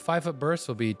 the 5-foot burst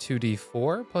will be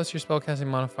 2d4 plus your spellcasting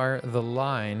modifier. The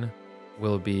line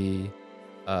will be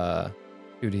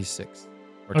 2d6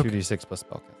 or Okay. 2d6 plus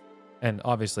spellcasting. And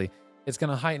obviously, it's going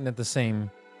to heighten at the same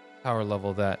power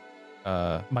level that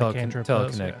My cantrip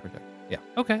does, telekinetic yeah. project. Yeah.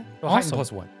 Okay. So heighten Awesome.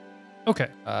 plus 1. Okay.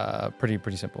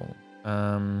 Pretty simple.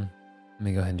 Let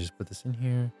me go ahead and just put this in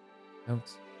here.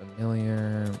 Notes.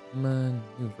 familiar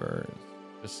maneuvers.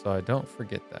 Just so I don't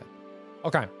forget that.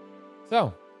 Okay.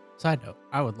 So, Side note,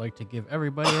 I would like to give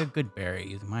everybody a good berry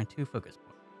using my 2 focus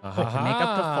points. To make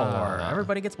up to 4.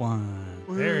 Everybody gets 1.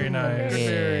 Very nice.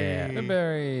 Yeah. the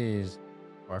berries.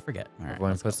 Or I forget. All right,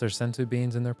 Everyone let's puts their senzu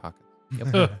beans in their pockets. Yep.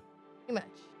 Pretty much.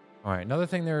 All right. Another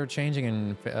thing they're changing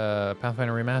in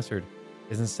Pathfinder Remastered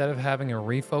is instead of having a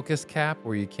refocus cap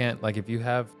where you can't, like if you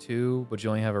have 2, but you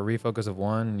only have a refocus of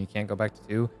 1 and you can't go back to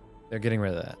 2, they're getting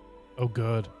rid of that. Oh,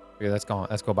 good. Okay, that's gone.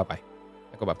 Let's go bye-bye.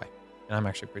 Let's go bye-bye. And I'm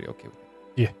actually pretty okay with it.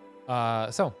 Yeah.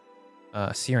 So,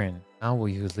 Siren, how will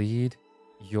you lead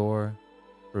your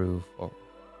crew forward?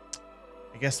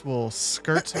 I guess we'll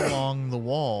skirt along the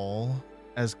wall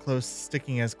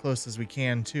sticking as close as we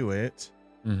can to it.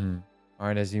 Mm-hmm. All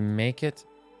right, as you make it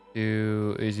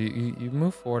you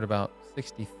move forward about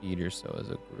 60 feet or so as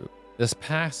a group. This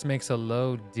pass makes a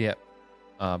low dip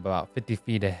about 50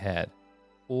 feet ahead.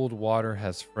 Cold water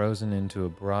has frozen into a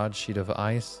broad sheet of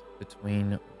ice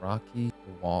between rocky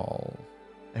walls.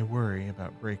 I worry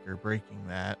about Breaker breaking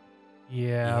that.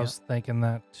 Yeah, I was thinking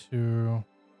that too.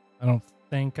 I don't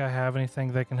think I have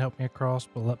anything that can help me across,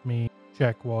 but let me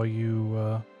check while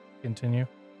you continue.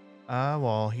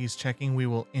 While he's checking, we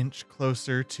will inch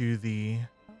closer to the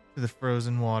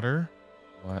frozen water.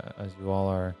 As you all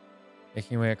are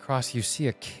making your way across, you see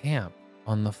a camp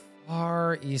on the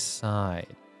far east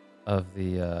side of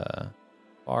the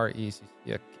far east.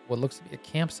 You see what looks to be a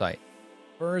campsite.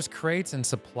 Furs, crates, and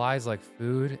supplies like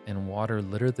food and water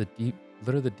litter the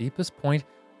deepest point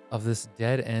of this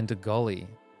dead-end gully.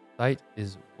 The site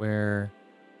is where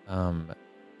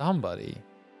somebody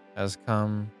has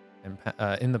come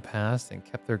in the past and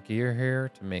kept their gear here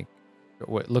to make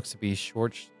what looks to be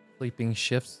short sleeping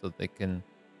shifts so they can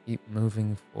keep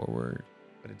moving forward.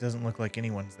 But it doesn't look like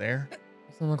anyone's there.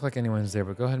 Doesn't look like anyone's there,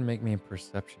 but go ahead and make me a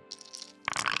perception.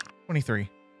 23.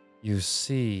 You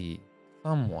see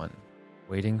someone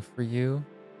waiting for you.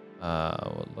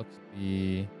 What looks to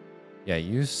be... Yeah,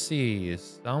 you see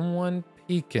someone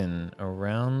peeking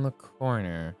around the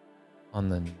corner on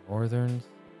the northern...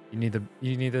 You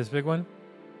need this big one?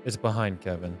 It's behind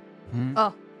Kevin.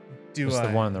 Oh, It's the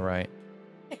one on the right.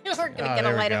 we're gonna get there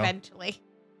a we light go. eventually.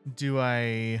 Do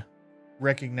I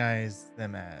recognize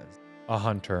them as? A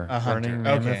hunter. A hunter, Burning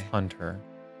Mammoth okay. hunter.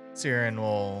 Siren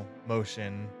will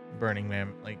motion Burning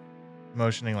Man,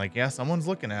 motioning yeah, someone's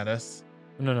looking at us.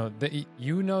 No.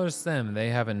 You notice them. They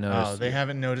haven't noticed Oh, they you.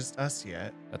 haven't noticed us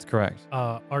yet. That's correct.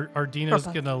 Ardino's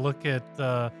gonna look at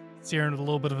Siren with a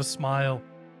little bit of a smile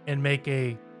and make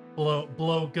a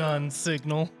blowgun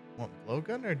signal. Want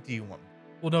blowgun or do you want?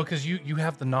 Well, no, because you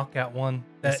have the knockout one.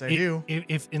 Yes, I do.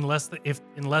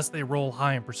 Unless they roll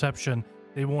high in perception,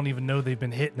 they won't even know they've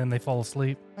been hit, and then they fall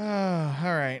asleep. All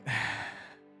right.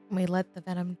 We let the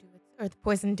venom the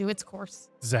poison do its course.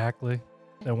 Exactly.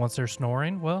 And once they're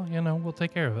snoring, well, we'll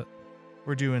take care of it.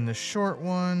 We're doing the short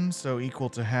one, so equal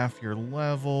to half your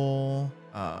level.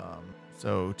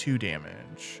 So 2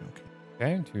 damage.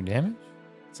 Okay. Okay, 2 damage.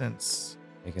 Since.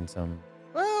 Making some.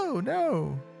 Oh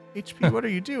no, HP! What are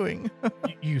you doing?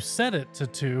 You set it to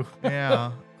 2.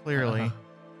 Yeah, clearly.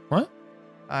 What?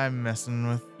 I'm messing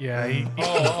with. Yeah. I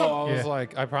was Yeah.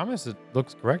 like, I promise it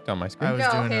looks correct on my screen. I was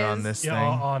No, doing it on his- this Yeah,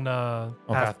 thing. on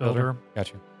Path Builder.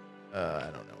 Gotcha. I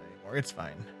don't know anymore. It's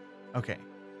fine. Okay.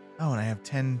 Oh, and I have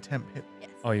 10 temp hit Yes.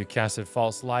 Oh, you casted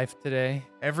False Life today?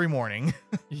 every morning.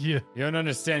 Yeah. You don't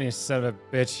understand, you son of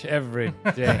a bitch, every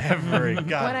day. Every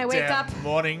When I wake goddamn up-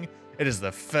 morning. It is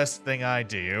the first thing I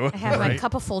do. I have my right?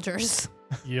 cup of Folgers.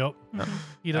 Yep.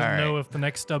 He doesn't All know right. if the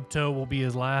next stub toe will be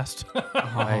his last.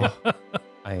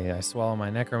 I swallow my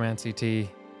necromancy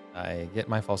tea. I get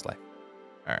my False Life.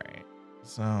 All right.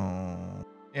 So,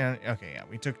 yeah, okay, yeah,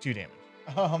 we took 2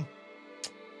 damage.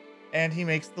 And he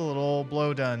makes the little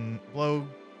blow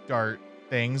dart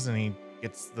things, and he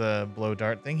gets the blow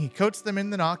dart thing. He coats them in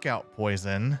the knockout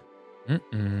poison,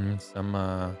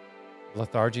 Some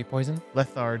lethargy poison.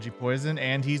 lethargy poison,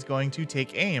 and he's going to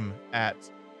take aim at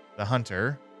the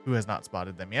hunter who has not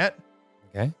spotted them yet.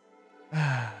 Okay.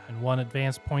 And one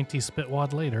advanced pointy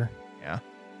spitwad later.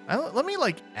 Let me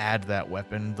add that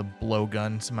weapon, the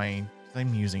blowgun, to my.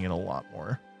 I'm using it a lot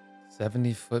more.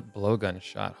 70-foot blowgun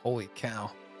shot. Holy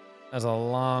cow. That's a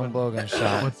long blowgun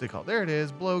shot. What's it called? There it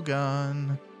is,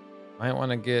 blowgun. You might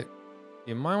want to get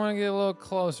a little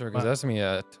closer because that's gonna be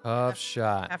a tough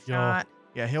shot. Half Yo. shot.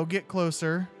 Yeah, he'll get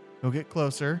closer. You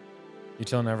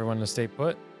telling everyone to stay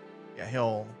put? Yeah,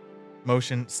 he'll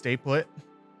motion, stay put,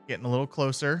 getting a little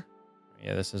closer.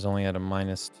 Yeah, this is only at a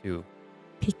 -2.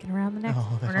 Peeking around the next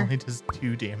Oh, that corner. only does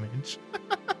 2 damage.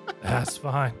 That's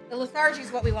fine. The lethargy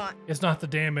is what we want. It's not the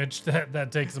damage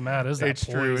that takes him out, is that It's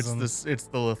true. It's poison? it's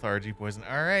the lethargy poison.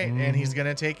 All right, and he's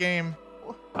gonna take aim.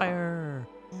 Fire.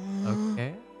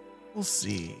 Okay. We'll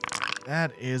see.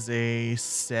 That is a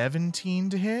 17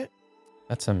 to hit.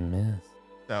 That's a miss.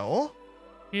 So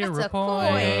Hero That's a point.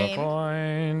 coin. Hero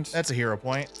point. that's a hero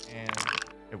point, and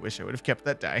I wish I would have kept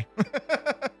that die.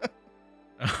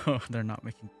 Oh, they're not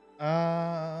making.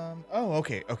 Oh,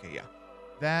 okay, yeah.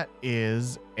 That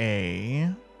is a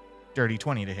dirty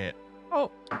 20 to hit.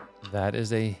 That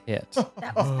is a hit.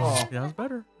 That was Oh, that was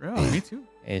better. Yeah, me too.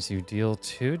 As you deal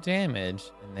 2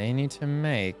 damage, and they need to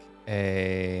make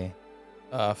a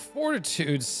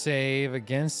fortitude save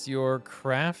against your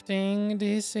crafting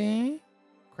DC.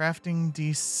 Crafting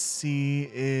DC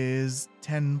is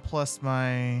 10 plus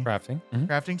my Crafting. Mhm.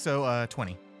 crafting, so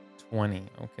 20. 20.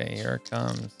 Okay, here it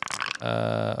comes.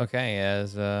 Okay,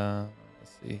 as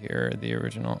let's see here. The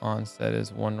original onset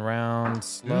is 1 round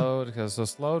slowed because the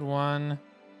slowed one.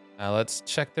 Let's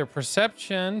check their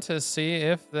perception to see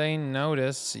if they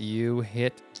notice you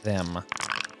hit them.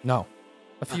 No.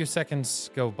 A few seconds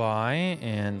go by,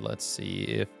 and let's see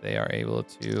if they are able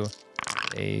to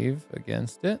save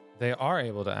against it. They are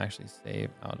able to actually save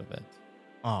out of it.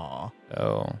 Aw.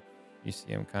 So you see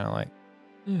him kind of like,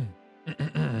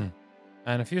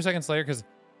 and a few seconds later, because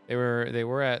they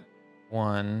were at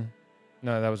 1.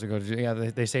 No, that was a go to. Yeah,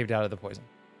 they saved out of the poison.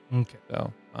 Okay.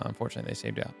 So unfortunately, they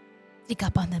saved out. Sneak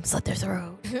up on them, slit their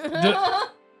throat.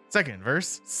 Second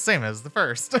verse, same as the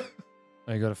first.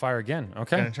 Oh, you go to fire again.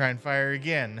 Okay. Gonna try and fire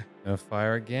again. Go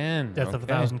fire again. Death of a Okay.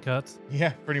 thousand cuts.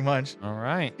 Yeah, pretty much. All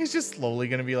right. He's just slowly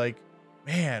gonna be like,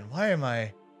 man, why am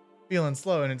I feeling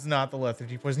slow? And it's not the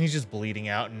lethargy poison. He's just bleeding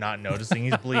out and not noticing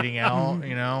he's bleeding out,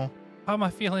 you know? How am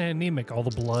I feeling anemic? All the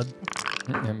blood.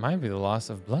 It might be the loss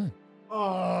of blood.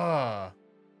 Oh,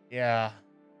 yeah.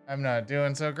 I'm not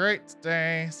doing so great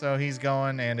today. So he's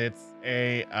going, and it's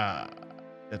a,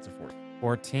 that's a 14.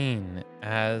 14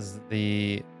 as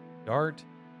the dart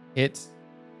hits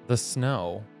the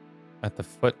snow at the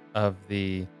foot of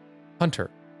the hunter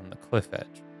on the cliff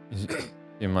edge.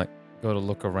 You might go to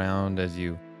look around as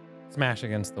you smash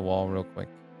against the wall real quick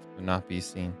to not be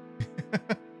seen.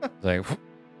 It's like,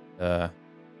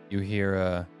 you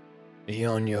hear, be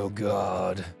on your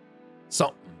guard.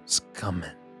 Something's coming.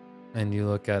 And you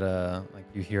look at, like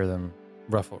you hear them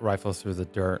rifle through the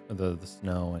dirt, the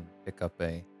snow, and pick up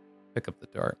the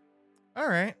dart. All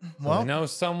right. So Well, they know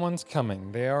someone's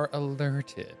coming. They are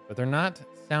alerted, but they're not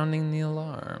sounding the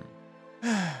alarm.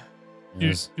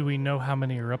 Yes. Do we know how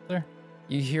many are up there?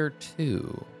 You hear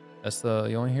 2.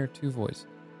 You only hear 2 voices.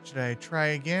 should I try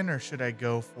again or should I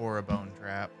go for a bone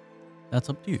trap? That's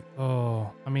up to you.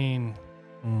 Oh, I mean,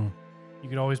 you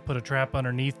could always put a trap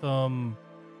underneath them,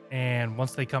 and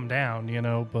once they come down,.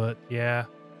 But yeah,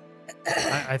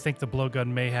 I think the blowgun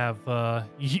may have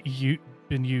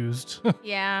been used.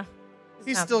 Yeah.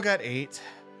 He's still got 8.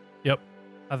 Yep,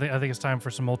 I think it's time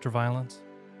for some ultra violence.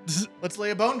 Let's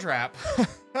lay a bone trap.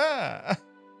 All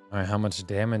right, how much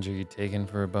damage are you taking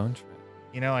for a bone trap?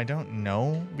 I don't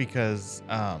know because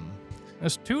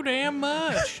That's too damn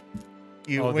much.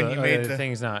 you made the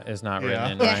thing's not written Yeah.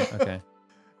 in, right? Okay.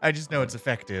 I just know it's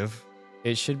effective.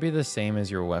 It should be the same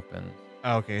as your weapon.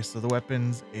 Okay, so the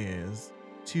weapons is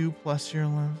 2 plus your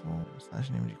level /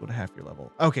 damage equal to half your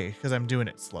level. Okay, because I'm doing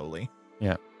it slowly.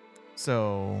 Yeah.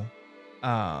 So,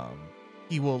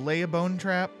 he will lay a bone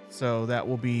trap, so that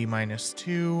will be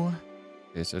 -2,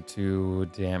 Okay, so 2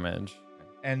 damage.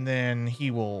 and then he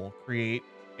will create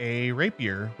a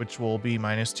rapier, which will be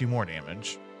 -2 more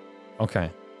damage.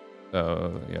 Okay.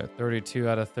 So, yeah, 32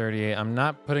 out of 38. I'm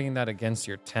not putting that against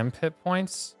your temp hit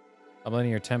points. I'm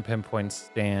letting your temp hit points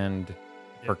stand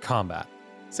for combat.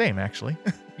 Same, actually.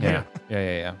 Yeah.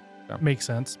 Yeah. Makes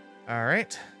sense. All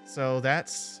right, so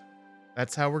that's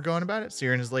how we're going about it.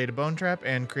 Siren has laid a bone trap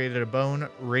and created a bone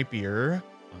rapier.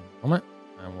 One moment.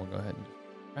 And we'll go ahead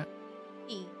and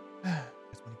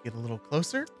Just want to get a little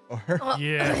closer, or Well,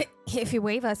 Yeah. If you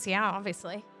wave us, yeah,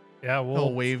 obviously. Yeah,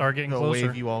 he'll we'll start getting he'll closer.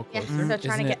 wave you all Yeah. closer. So trying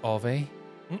Isn't to it get Alve?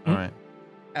 Mm-mm. All right.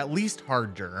 At least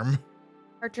hard germ.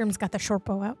 Archer's got the short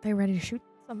bow out. They're ready to shoot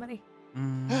somebody.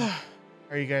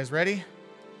 Are you guys ready?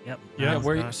 Yep. Yeah,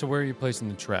 Where are you placing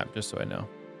the trap? Just so I know.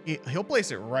 He'll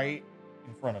place it right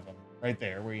in front of him, right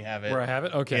there where you have it. Where I have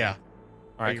it? Okay. Yeah.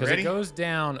 All right, you because ready? it goes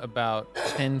down about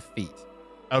 10 feet.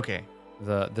 Okay.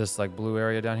 This like blue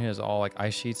area down here is all like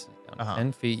ice sheets. Down Uh-huh.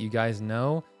 10 feet. You guys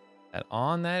know that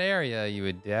on that area, you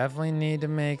would definitely need to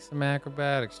make some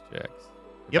acrobatics checks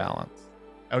to Yep. balance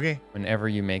Okay. whenever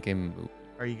you make a move.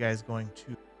 Are you guys going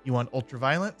to? You want ultra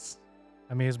violence?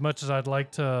 I mean, as much as I'd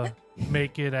like to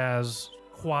make it as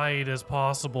quiet as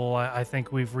possible. I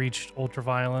think we've reached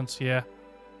ultraviolence. Yeah.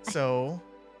 So,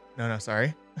 no,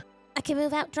 sorry. I can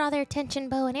move out, draw their attention,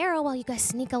 bow and arrow, while you guys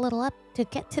sneak a little up to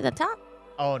get to the top.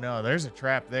 Oh no, there's a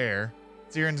trap there.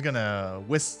 Siren was gonna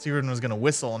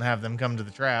whistle and have them come to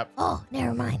the trap. Oh,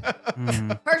 never mind.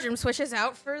 Bertram switches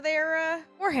out for their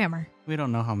Warhammer. We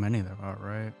don't know how many there are,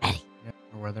 right? Ready. Yeah,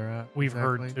 or where they're at. We've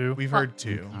heard exactly. two. We've heard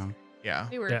two. Oh. Yeah.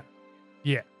 We were Yeah.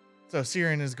 Yeah. So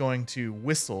Siren is going to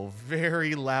whistle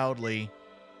very loudly.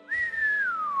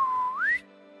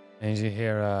 And you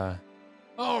hear,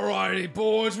 alrighty,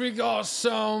 boys, we got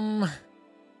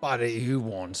somebody who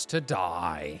wants to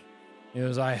die.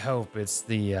 I hope it's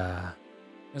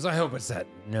that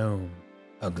gnome,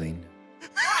 ugly gnome.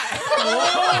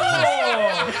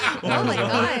 Oh my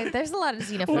god, there's a lot of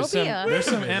xenophobia. There's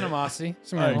some animosity.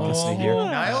 Some animosity here.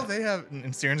 Niall, they have,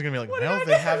 and Siren's gonna be like, Niall,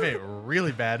 they have it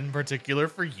really bad in particular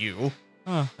for you.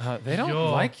 They don't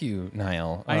Yo. like you,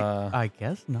 Niall. I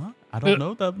guess not. I don't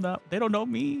know them. They don't know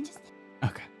me.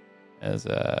 Okay. As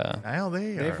Niall,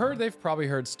 they've probably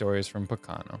heard stories from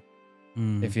Picano,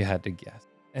 if you had to guess.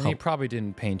 And he probably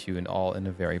didn't paint you in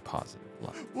a very positive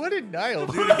light. What did Niall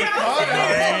do to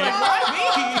Picano?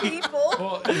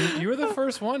 Well, you were the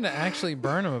first one to actually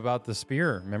burn him about the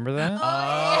spear. Remember that? You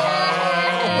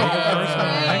were the first one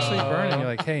to actually burn him. You're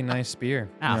like, hey, nice spear.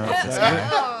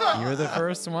 You were the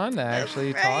first one to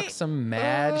actually talk some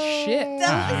mad shit.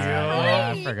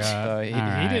 I forgot. So he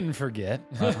Alright. didn't forget.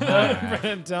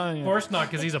 I'm telling you. Of course not,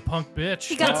 because he's a punk bitch.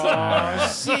 He got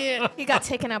shit. he got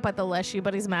taken out by the Leshy,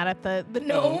 but he's mad at the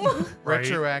gnome. Right.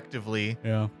 Retroactively,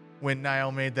 Yeah. when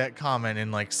Niall made that comment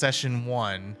in like session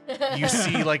 1, you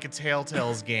see like a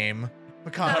Telltale's game.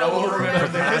 Picano will remember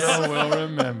this. I will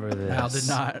remember this. Al did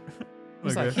not.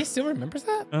 He's like, he still remembers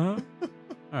that? Uh-huh. All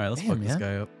right, let's Damn, fuck this man.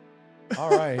 guy up. All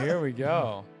right, here we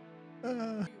go.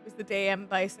 It was the day M.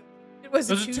 Bison. It was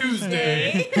It was a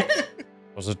Tuesday. It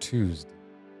was a Tuesday.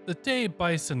 The day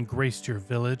Bison graced your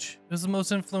village was the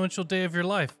most influential day of your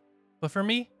life. But for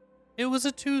me, it was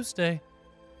a Tuesday.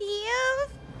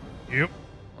 Yeah, Yep.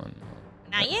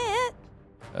 not yet.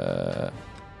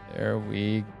 There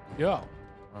we go.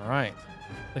 All right.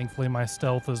 Thankfully, my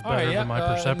stealth is All better right, than my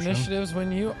perception. Initiatives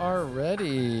when you are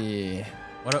ready.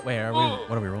 What are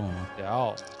we rolling on?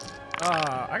 Yeah.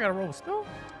 I gotta roll a skull.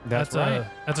 That's right.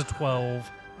 That's a 12.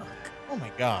 Oh my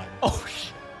god. Oh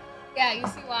shit. Yeah, you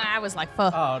see why I was like,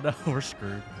 fuck. Oh no, we're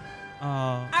screwed.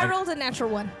 I rolled a natural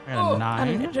one. I got a on 9.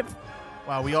 initiative,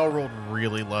 Wow, we all rolled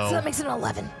really So low. that makes it an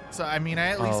 11. So, I mean, I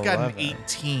at least got an 11.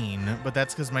 18, but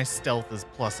that's because my stealth is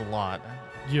plus a lot.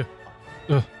 Yeah.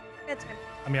 That's fine.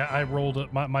 I mean, I rolled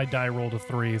it. My die rolled a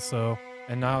 3, so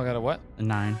And now I got a what? A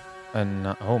 9.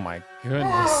 Oh my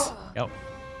goodness. Yep.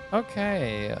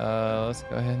 Okay, let's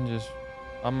go ahead and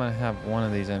I'm gonna have one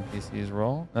of these NPCs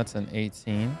roll. That's an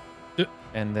 18. Yep.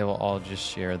 And they will all just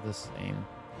share the same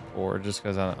 4 just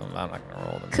because I'm not gonna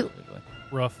roll them Cool. individually.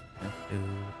 rough.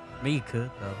 Maybe you could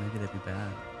though. Maybe that'd be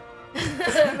bad.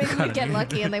 Maybe we'd get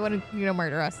lucky and they wouldn't,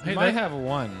 murder us. You Hey, might they- have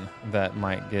one that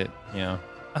might get, I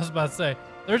was about to say,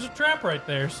 there's a trap right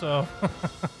there, so.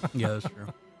 Yeah, that's true.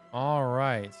 All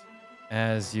right.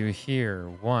 As you hear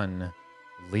one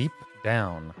leap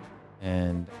down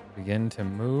and begin to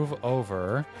move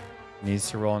over, needs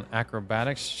to roll an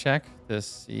acrobatics check to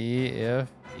see if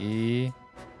it's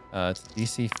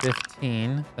DC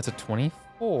 15. That's a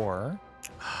 24.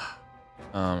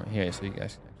 Here, so you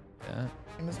guys can actually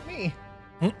Same as me.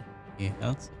 Yeah,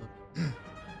 that's. do that.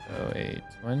 So a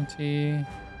 20.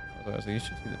 So you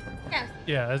should see the 24.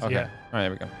 Yeah, that's, Okay. yeah. All right,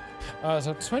 there we go.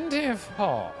 So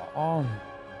 24.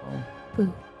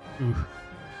 Boo. Ooh.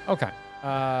 Okay.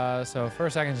 So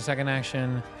first action, second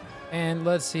action. And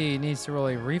let's see, he needs to roll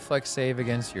a reflex save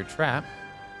against your trap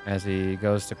as he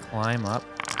goes to climb up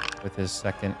with his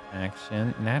second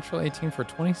action. Natural 18 for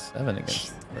 27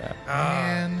 against the trap.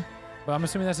 Man. But I'm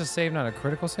assuming that's a save, not a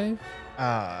critical save?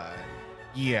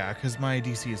 Yeah, because my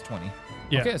DC is 20.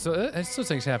 Yeah. Okay, so it still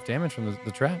takes half damage from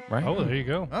the trap, right? Oh, there you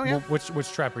go. Oh, yeah. Well,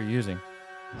 which trap are you using?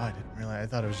 Oh, I didn't realize. I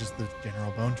thought it was just the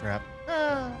general bone trap.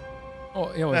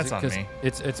 Oh, That's on 'cause me.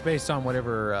 It's based on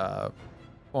whatever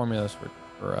formulas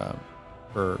for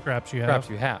Traps you have. traps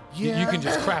you have. You Yeah. can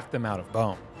just craft them out of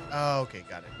bone. Oh, okay,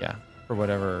 got it. Yeah, for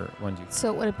whatever ones you. So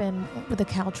it would have been with a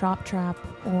caltrop trap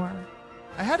or.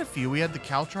 I had a few. We had the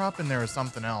caltrop, and there was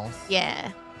something else.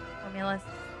 Yeah. Formulas.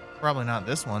 Probably not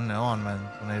this one. No, when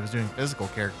I was doing physical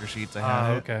character sheets, I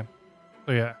had it. Okay.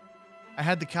 So yeah, I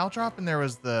had the caltrop, and there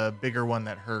was the bigger one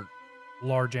that hurt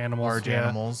large animals. large yeah.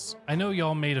 animals. I know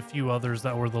y'all made a few others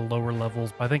that were the lower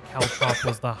levels, but I think Caltrop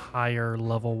was the higher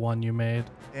level one you made.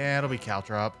 Yeah, it'll be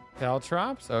caltrop.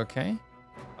 Caltrops, okay.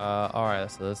 All right,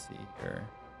 so let's see here.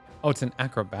 Oh, it's an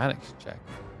acrobatics check,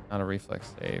 not a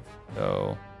reflex save.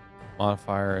 So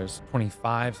modifier is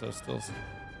 25, so still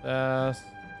success.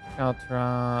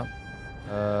 Caltrop.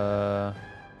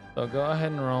 So go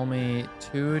ahead and roll me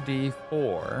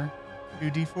 2d4.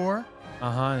 2d4?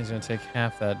 And he's gonna take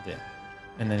half that damage.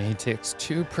 And then he takes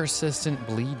 2 persistent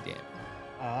bleed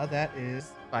damage. That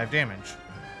is 5 damage.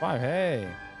 5, hey.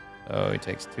 So he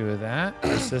takes 2 of that.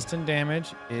 Persistent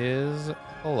damage is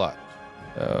clutch.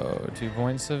 So 2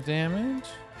 points of damage.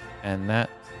 And that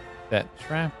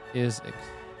trap is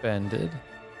expended,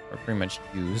 or pretty much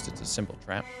used. It's a simple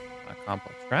trap, not a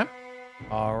complex trap.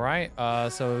 All right.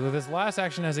 So with his last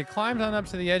action, as he climbs on up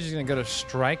to the edge, he's gonna go to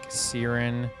strike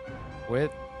Siren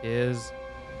with his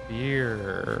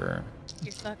spear.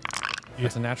 You're stuck.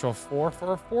 It's a natural 4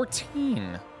 for a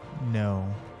 14. No.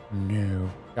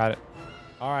 Got it.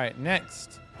 All right.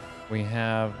 Next, we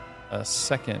have a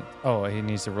second. Oh, he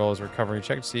needs to roll his recovery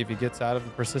check to see if he gets out of the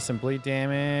persistent bleed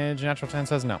damage. Natural 10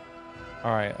 says no.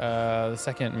 All right. The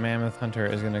second mammoth hunter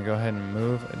is going to go ahead and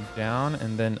move down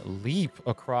and then leap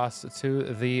across to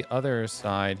the other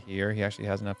side here. He actually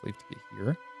has enough leap to get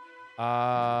here.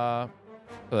 So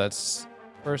that's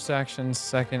first action,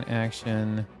 second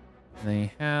action. And then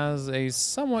he has a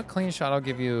somewhat clean shot. I'll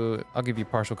give you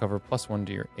partial cover +1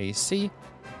 to your AC.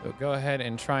 So go ahead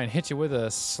and try and hit you with a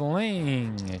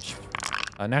sling.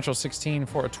 A natural 16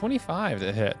 for a 25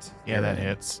 to hit. Yeah, that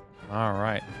hits. All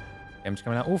right. Damage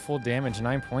coming out. Ooh, full damage.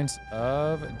 9 points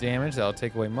of damage. That'll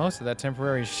take away most of that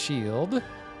temporary shield.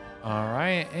 All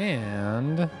right.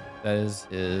 And that is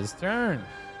his turn.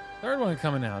 Third one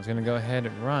coming out. He's going to go ahead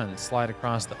and run. Slide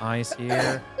across the ice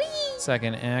here.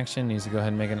 Second action. Needs to go ahead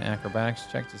and make an acrobatics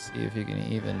check to see if he can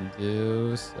even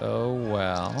do so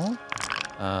well.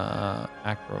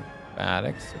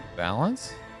 Acrobatics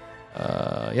balance.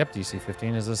 Yep, DC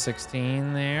 15 is a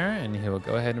 16 there. And he will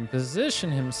go ahead and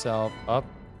position himself up.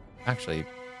 Actually,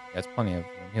 that's plenty of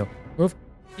room. He'll move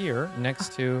here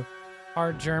next to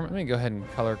Hard Germ. Let me go ahead and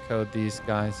color code these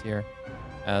guys here.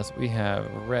 As we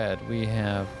have red, we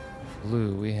have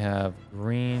blue, we have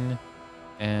green,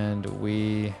 and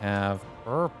we have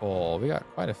purple. We got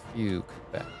quite a few.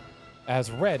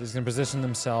 As red is going to position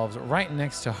themselves right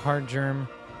next to Hard Germ.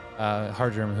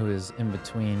 Hard Germ, who is in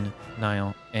between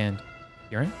Niall and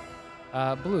Kieran.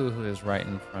 Blue, who is right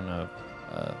in front of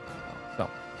so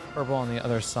purple on the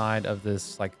other side of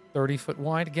this like 30-foot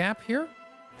wide gap here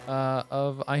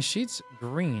of ice sheets.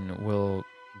 Green will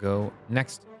go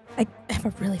next. I have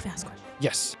a really fast question.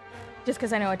 Yes. Just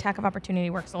because I know attack of opportunity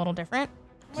works a little different.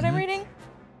 What I'm reading?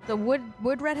 The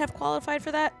would red have qualified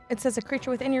for that? It says a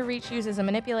creature within your reach uses a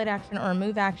manipulate action or a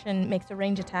move action, makes a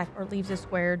range attack, or leaves a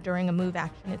square during a move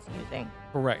action it's using.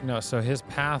 Correct. No, so his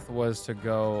path was to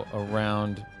go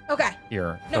around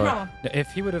here. No problem.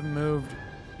 If he would have moved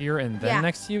here and then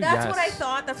next to you, that's what I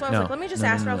thought. That's why I was like, let me just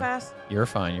ask real fast. You're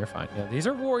fine. Yeah, these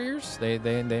are warriors. They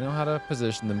know how to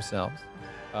position themselves.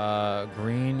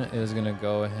 Green is going to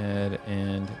go ahead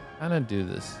and kind of do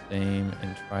the same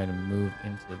and try to move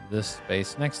into this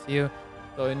space next to you.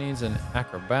 So it needs an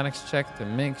acrobatics check to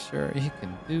make sure he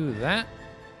can do that.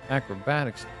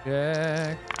 Acrobatics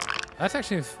check. That's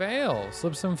actually a fail.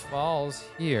 Slips and falls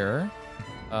here.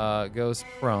 Goes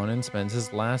prone and spends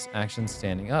his last action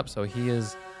standing up. So he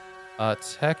is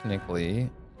technically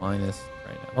minus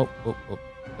right now. Oh,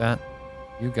 that.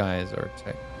 You guys are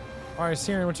All right,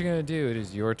 Siren, what you gonna do? It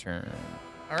is your turn.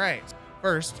 All right.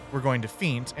 First, we're going to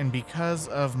feint, and because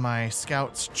of my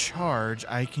scout's charge,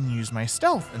 I can use my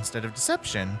stealth instead of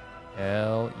deception.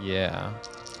 Hell yeah.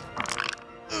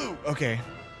 Ooh, okay.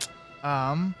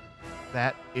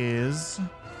 That is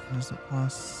it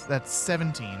plus? That's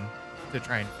 17 to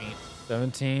try and feint.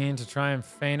 17 to try and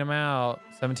feint him out.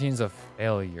 17's a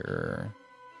failure.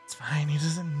 It's fine. He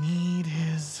doesn't need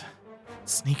his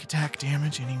sneak attack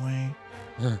damage anyway.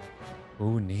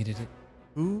 Who needed it?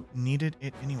 Who needed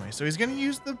it anyway? So he's going to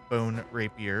use the bone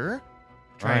rapier.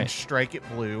 Try and strike it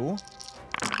blue.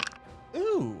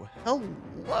 Ooh,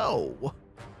 hello.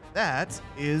 That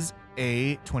is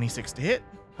a 26 to hit.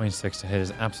 26 to hit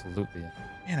is absolutely it.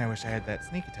 Man, I wish I had that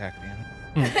sneak attack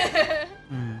damage.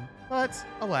 But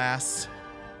alas,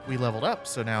 we leveled up,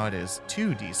 so now it is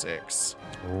 2d6.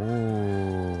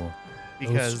 Ooh.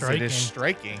 Because it is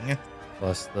striking.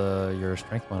 Plus your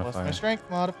strength modifier. Plus my strength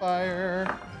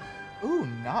modifier. Ooh,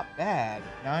 not bad.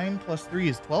 9 plus 3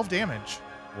 is 12 damage.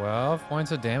 12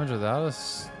 points of damage without a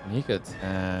sneak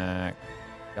attack.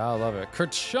 Gotta love it.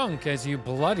 Kerchunk as you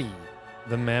bloody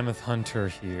the mammoth hunter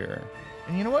here.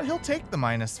 And you know what? He'll take the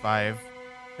 -5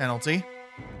 penalty.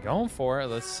 Going for it.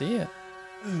 Let's see it.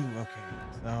 Ooh, okay.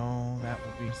 So that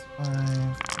will be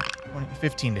 5.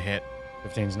 15 to hit.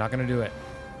 15's not going to do it.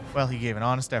 Well, he gave an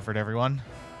honest effort, everyone.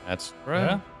 That's Yeah.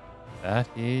 right. That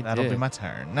he That'll did. be my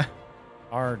turn.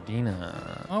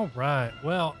 Ardina. All right.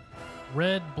 Well,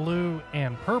 red, blue,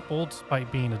 and purple,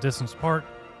 despite being a distance apart,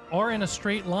 are in a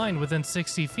straight line within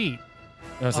 60 feet.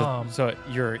 No, so, Um, so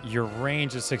your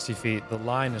range is 60 feet. The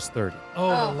line is 30. Oh,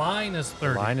 Oh. the line is The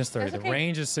 30. line is 30. That's The okay.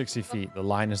 range is 60 feet. The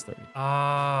line is 30.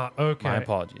 Ah, okay. My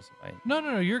apologies.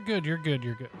 No, you're good. You're good.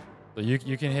 You're good. So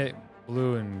you can hit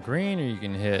blue and green, or you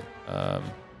can hit red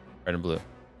and blue,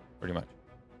 pretty much.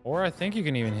 Or I think you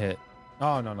can even hit.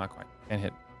 Oh no, not quite. Can't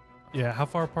hit Yeah. How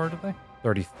far apart are they?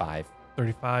 35.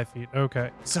 35 feet.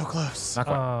 Okay. So close. Not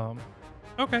quite.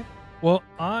 Okay. Well,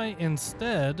 I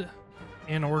instead,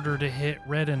 in order to hit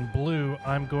red and blue,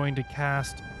 I'm going to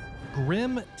cast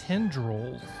Grim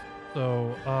Tendrils.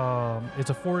 So it's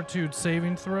a Fortitude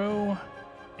saving throw,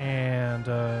 and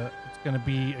it's going to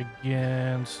be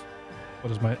against,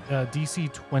 what is my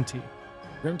DC 20.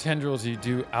 Grim tendrils you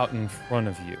do out in front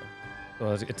of you.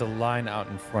 So it's a line out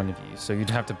in front of you. So you'd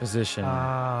have to position.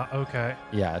 Ah, okay.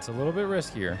 Yeah, it's a little bit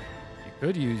riskier. You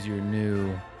could use your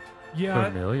new Yeah,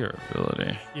 familiar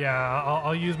ability. yeah.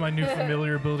 I'll use my new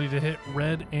familiar ability to hit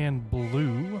red and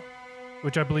blue,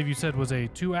 which I believe you said was a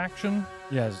 2-action.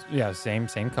 Yes, yeah, same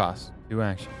cost. 2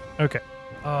 action. Okay.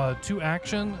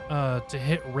 2-action to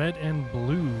hit red and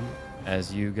blue.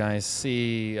 As you guys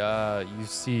see, you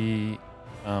see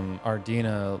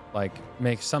Ardina like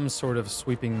make some sort of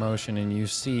sweeping motion, and you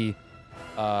see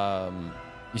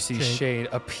Shade. Shade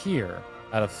appear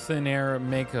out of thin air,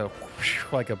 make a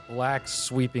like a black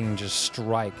sweeping just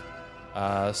strike.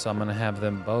 So I'm gonna have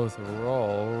them both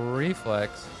roll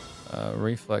reflex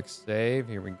save.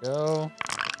 Here we go.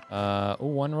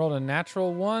 One rolled a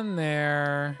natural 1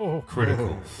 there. Oh, Critical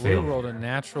Blue failure. rolled a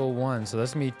natural 1, so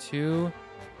that's me 2.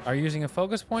 Are you using a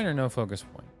focus point or no focus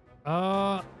point?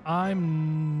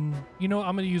 I'm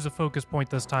going to use a focus point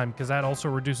this time because that also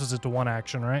reduces it to 1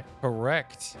 action, right?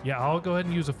 Correct. Yeah, I'll go ahead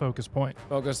and use a focus point.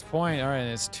 Focus point. All right,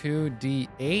 and it's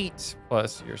 2d8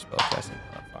 plus your spellcasting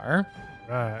modifier.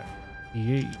 Right.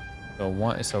 Yay.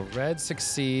 So red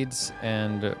succeeds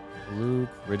and blue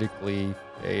critically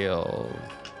fails.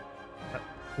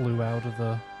 Flew out of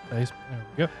the base. There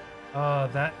we go.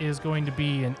 That is going to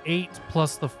be an 8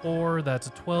 plus the 4. That's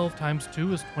a 12 times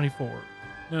 2 is 24.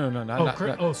 No, not.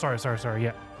 Sorry.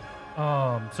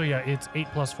 Yeah. So yeah, it's 8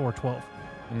 plus 4, 12.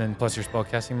 And then plus your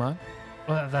spellcasting mod.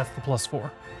 That's the plus 4.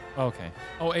 Okay.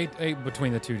 Oh, 8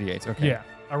 between the 2d8s. Okay. Yeah.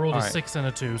 I rolled All a right. 6 and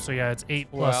a 2, so yeah, it's 8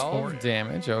 plus 4. 12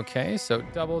 damage. Okay, so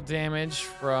double damage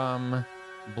from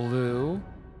blue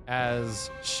as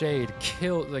Shade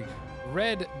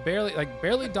red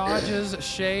barely dodges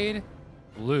Shade.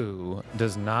 Blue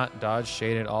does not dodge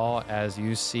Shade at all as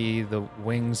you see the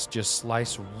wings just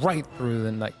slice right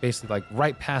through basically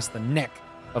right past the neck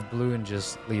of blue and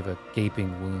just leave a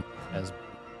gaping wound as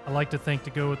I like to think to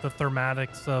go with the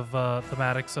thematics of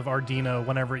Ardina.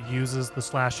 Whenever it uses the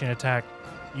slashing attack,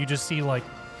 you just see like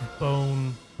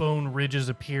bone ridges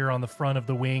appear on the front of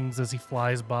the wings as he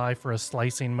flies by for a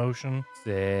slicing motion.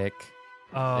 sick.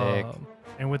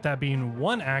 And with that being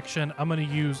 1 action, I'm going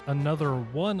to use another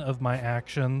one of my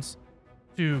actions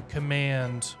to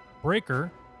command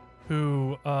Breaker,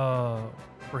 who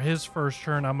for his first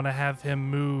turn, I'm going to have him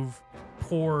move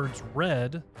towards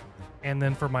red. And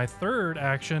then for my third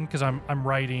action, because I'm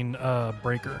riding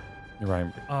Breaker, You're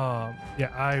right.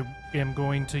 I am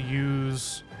going to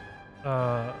use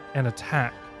an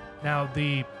attack. Now,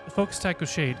 the focus attack with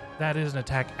Shade, that is an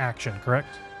attack action, correct?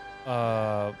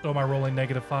 So am I rolling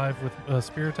 -5 with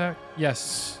spear attack?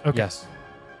 Yes. Okay. Yes.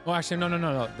 Well, actually, no.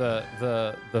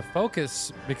 The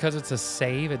focus, because it's a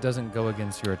save, it doesn't go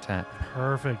against your attack.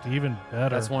 Perfect, even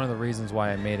better. That's one of the reasons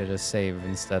why I made it a save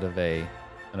instead of an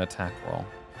attack roll.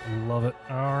 Love it.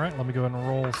 All right, let me go ahead and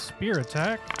roll spear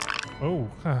attack. Oh,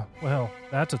 well,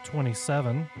 that's a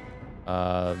 27.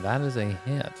 That is a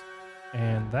hit.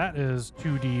 And that is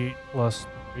 2d8 plus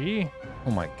 3.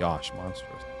 Oh my gosh,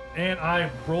 monstrous. And I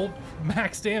rolled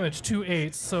max damage, 2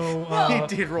 8s. So,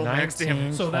 he did roll max 19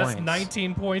 damage. so that's points.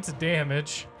 19 points of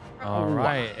damage. All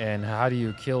right, and how do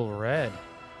you kill red?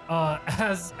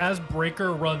 As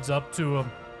Breaker runs up to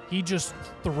him, he just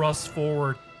thrusts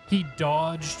forward. He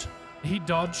dodged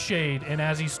Shade, and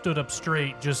as he stood up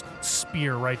straight, just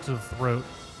spear right to the throat,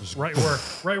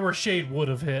 right where Shade would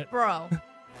have hit. Bro.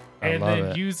 I And love then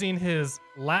it. using his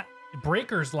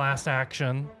Breaker's last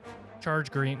action,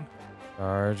 charge green.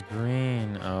 Charge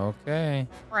green. Okay.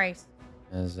 Christ.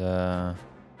 As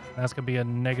That's gonna be a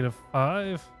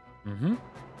 -5. mm-hmm.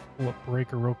 Pull up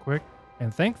Breaker real quick,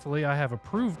 and thankfully I have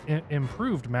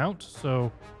improved mount,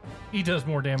 so he does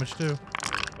more damage too.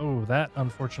 Oh, that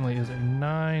unfortunately is a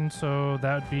 9, so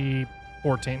that would be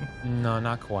 14. No,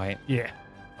 not quite. Yeah.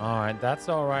 All right, that's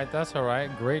all right. That's all right.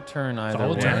 Great turn either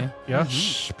Solid way. turn. Yeah.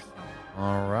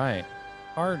 All right.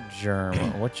 Hard germ,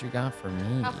 what you got for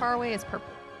me? How far away is purple?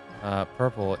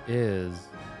 Purple is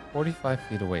 45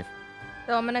 feet away from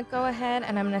So I'm gonna go ahead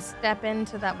and I'm gonna step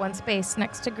into that one space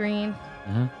next to green.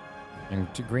 you. And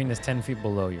green is 10 feet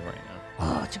below you right now.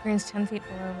 Oh, to green's 10 feet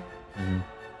below me. Mhm.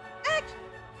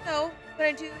 So I'm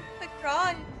gonna do a quick draw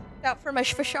and out for my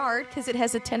Fashard because it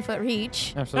has a 10-foot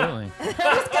reach. Absolutely. I'm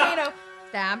just gonna,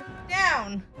 stab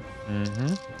down.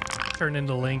 Mm-hmm. Turn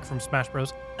into Link from Smash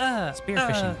Bros.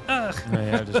 Spearfishing.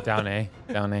 Yeah, just down A.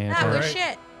 Down A. Ah, All well, right.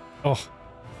 shit. Oh,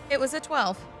 It was a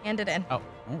 12. Hand it in. Oh.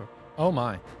 Oh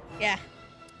my. Yeah.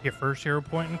 your first hero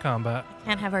point in combat.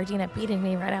 Can't have Ardina beating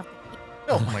me right out.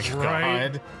 Oh my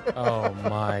Right. god. Oh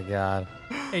my god.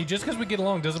 Hey, just because we get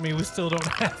along doesn't mean we still don't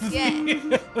have the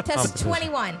Yeah. Test Competition.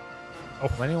 21.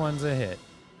 21's a hit.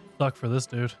 Suck for this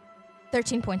dude.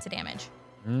 13 points of damage.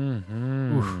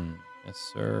 Mm-hmm. Yes,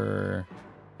 sir.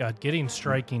 God, getting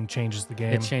striking changes the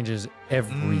game. It changes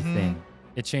everything.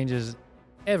 It changes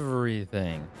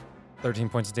everything. 13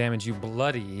 points of damage. You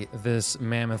bloody this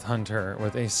mammoth hunter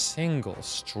with a single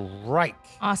strike.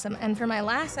 Awesome. And for my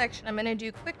last action, I'm going to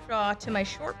do quick draw to my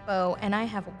short bow, and I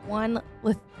have one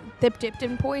dipped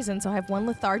in poison, so I have one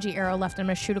lethargy arrow left. I'm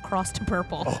going to shoot across to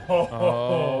purple.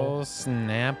 Oh,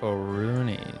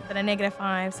 snap-a-rooney. At a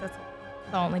 -5, so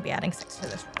I'll only be adding 6 to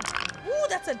this one. Ooh,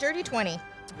 that's a dirty 20.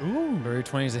 Ooh. Very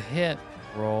 20 is a hit.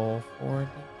 Roll for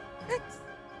 6.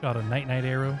 Got a night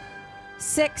arrow.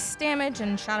 6 damage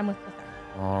and shot him with the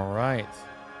third. All right.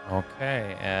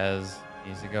 Okay, as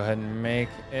needs to go ahead and make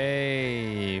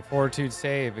a fortitude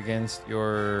save against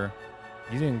your.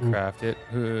 You didn't Ooh. craft it.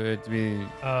 Who it'd be?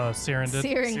 Searing did.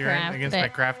 Searing Searing craft against my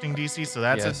it. crafting DC, so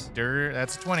that's Yes.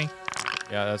 that's a 20.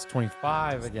 Yeah, that's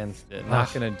 25 against it.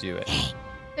 Not gonna do it.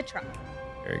 Good try.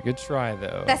 Very good try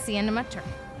though. That's the end of my turn.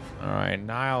 All right,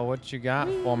 Niall, what you got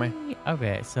for me?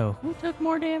 Okay, so who took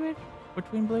more damage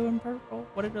between blue and purple?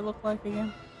 What did it look like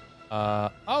again?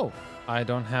 Oh, I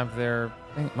don't have their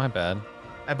thing. My bad.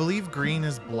 I believe green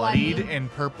is bloodied Bloody.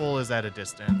 and purple is at a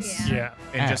distance. Yeah.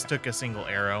 Yeah. And just took a single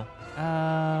arrow.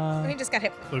 He just got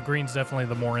hit. So green's definitely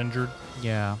the more injured.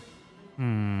 Yeah.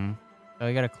 So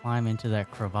I gotta climb into that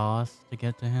crevasse to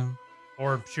get to him.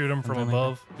 Or shoot him from Something like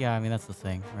above. that. Yeah, I mean that's the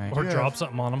thing, right? Or Yeah. drop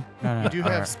something on him. No, You do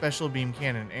have alright. special beam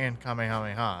cannon and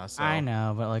Kamehameha, so I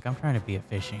know, but like I'm trying to be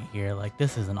efficient here. Like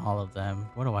this isn't all of them.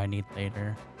 What do I need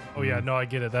later? Oh yeah, no, I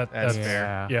get it. That's That's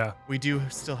fair. yeah. we do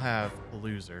still have the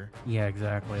loser. Yeah,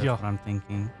 exactly. That's Yeah. what I'm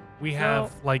thinking. We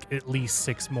have like at least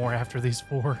 6 more after these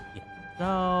 4.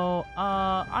 So,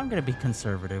 I'm gonna be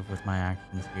conservative with my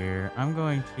actions here. I'm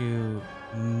going to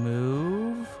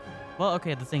move. Well,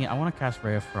 okay, the thing is, I want to cast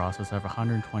Ray of Frost, so I have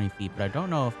 120 feet, but I don't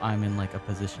know if I'm in like a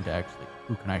position to actually.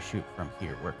 Who can I shoot from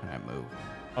here? Where can I move?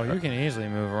 Oh, you can easily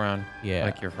move around Yeah.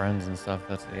 like your friends and stuff.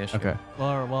 That's the issue. Okay.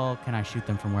 Well, can I shoot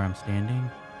them from where I'm standing?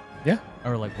 Yeah.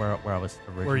 Or like where I was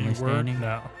originally Where you were? standing?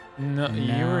 No. No,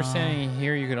 you No. were standing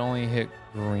here. You could only hit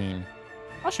green.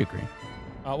 I'll shoot green.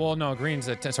 Well, no, green's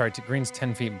green's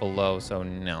 10 feet below, so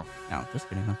no. No, just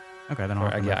kidding. Huh? Okay, then I'll. Or,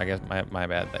 have to yeah, move. I guess my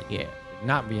bad. That you Yeah. would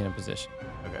not be in a position.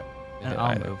 Okay. to Then hit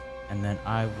I'll either. move, and then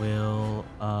I will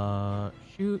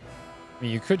shoot. I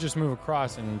mean, you could just move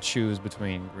across and choose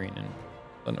between green and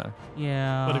doesn't matter.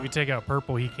 Yeah. But if you take out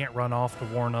purple, he can't run off to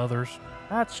warn others.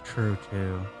 That's true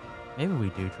too. Maybe we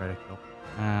do try to kill.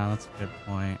 That's a good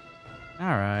point. All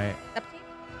right. Up to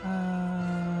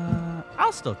you.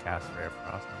 I'll still cast Ray of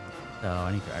Frost. So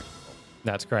I need to actually.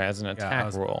 That's correct. As an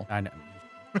attack roll. I know.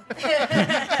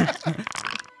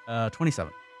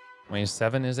 27.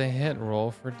 27 is a hit.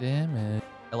 Roll for damage.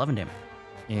 11 damage.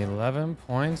 11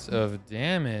 points of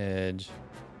damage.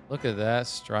 Look at that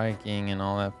striking and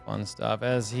all that fun stuff.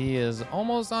 As he is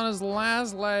almost on his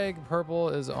last leg. Purple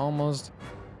is almost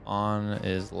on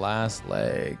his last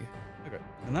leg. Okay.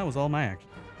 And that was all my action.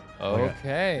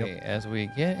 Okay, as we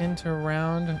get into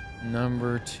round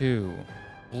number 2,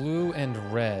 blue and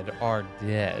red are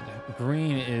dead.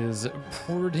 Green is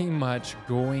pretty much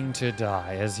going to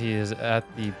die as he is at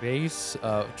the base.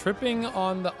 Tripping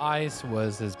on the ice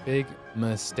was his big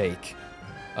mistake.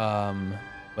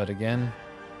 But again,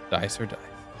 dice are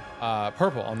dice.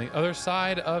 Purple on the other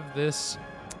side of this,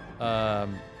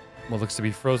 what looks to be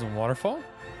frozen waterfall,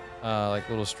 like a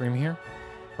little stream here.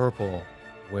 Purple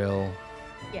will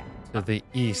to the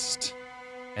east,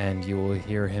 and you will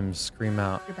hear him scream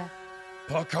out, You're back.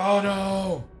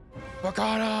 Picado!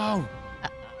 Picado!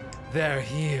 They're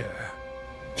here.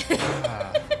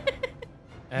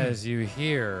 As you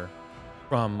hear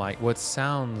from like what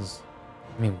sounds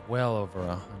I mean, well over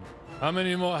 100. How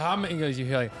many more? How many? He goes, you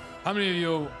hear like, how many of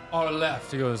you are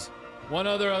left? He goes, one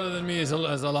other than me is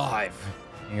alive.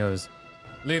 He goes,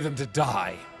 leave them to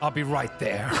die. I'll be right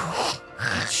there.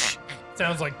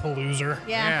 Sounds like Paloozer.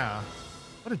 Yeah.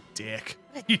 What a dick.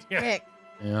 Rick.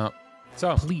 Yeah. So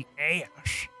Complete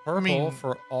ass. Purple,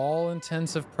 for all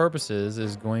intensive purposes,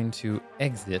 is going to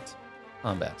exit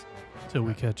combat. Till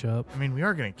we catch up. I mean, we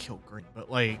are going to kill Green, but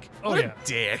like, Oh, what yeah. a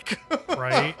dick.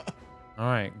 Right? All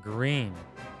right, Green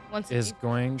Once is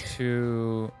going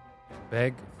to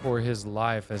beg for his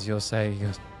life, as you'll say. He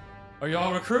goes, are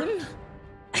y'all recruiting?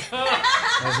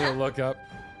 As he'll look up.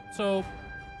 So,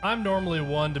 I'm normally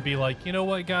one to be like, you know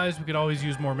what, guys, we could always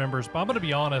use more members. But I'm gonna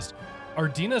be honest,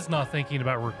 Ardina's not thinking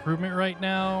about recruitment right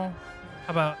now.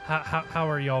 How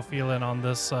are y'all feeling on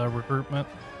this recruitment?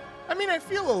 I mean, I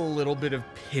feel a little bit of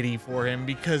pity for him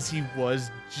because he was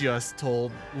just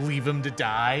told, leave him to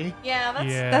die. Yeah,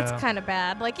 that's Yeah. kind of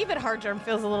bad. Like even Hardgerm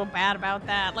feels a little bad about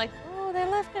that. Like, oh, they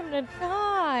left him to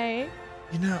die.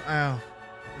 You know, I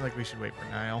feel like we should wait for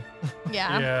Niall.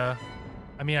 Yeah. Yeah.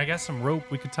 I mean, I got some rope.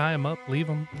 We could tie him up, leave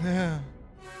him. Yeah.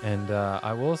 And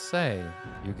I will say,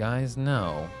 you guys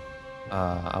know,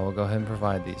 I will go ahead and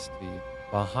provide these to you.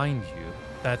 Behind you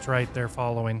That's right, they're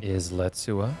following. is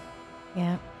Letsua.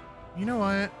 Yeah. You know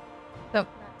what? So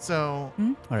So,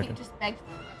 What he just begged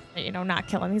for, not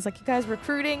kill him. He's like, you guys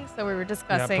recruiting? So we were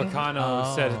discussing. Yeah,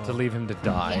 Picano said to leave him to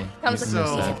die. Yeah, comes You with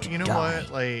missed so that. you know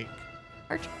what? Like,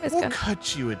 Hardgerm is we'll gonna.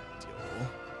 cut you a deal.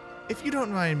 If you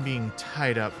don't mind being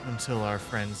tied up until our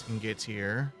friends can get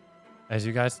here. As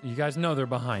you guys know, they're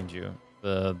behind you.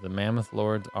 The Mammoth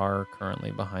Lords are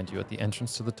currently behind you at the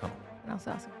entrance to the tunnel. That's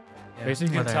awesome.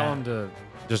 Basically, you Where can they're tell at. him to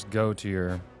just go to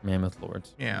your Mammoth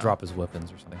Lords. Yeah. Drop his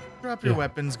weapons or something. Drop your Yeah.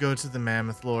 weapons, go to the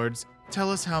Mammoth Lords, tell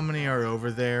us how many are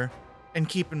over there, and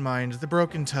keep in mind the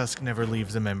Broken Tusk never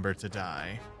leaves a member to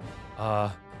die.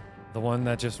 The one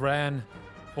that just ran,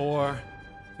 4,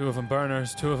 2 of them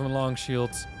burners, 2 of them long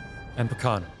shields, and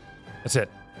Picano. That's it.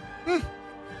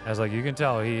 As like you can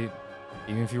tell, even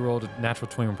if you rolled a natural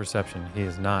 20 perception, he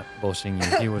is not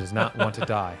bullshitting you. He does not want to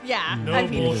die. Yeah. No I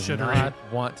He mean, does bullshittery. not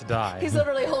want to die. he's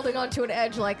literally holding on to an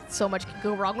edge like so much can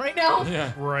go wrong right now.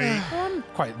 yeah. Right. I'm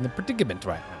quite in the predicament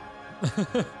right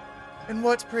now. And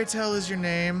what, pray tell, is your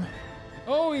name?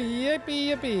 Oh, yippee,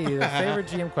 yippee. The favorite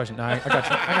GM question. No, I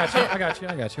got you.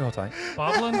 Hold tight.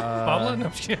 Boblin? Boblin? No,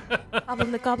 shit.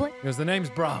 Goblin the Goblin. Because the name's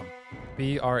Bram.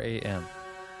 B-R-A-M.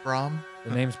 Brom?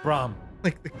 The name's Bram.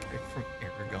 Like the guy from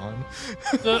Aragon.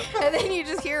 And then you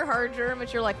just hear Hardgerm,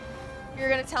 and you're like, you're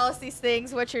gonna tell us these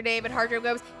things. What's your name? And Hardgerm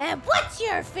goes, And what's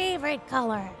your favorite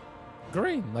color?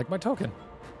 Green, like my token.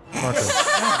 Marker.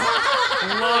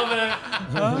 Love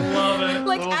it. Love it.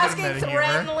 like little bit of asking meta humor.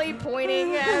 threateningly,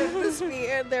 pointing at the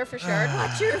spear there for sure.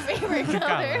 What's your favorite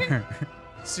color?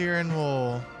 Siren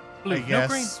will, Blue. I No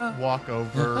guess, green. walk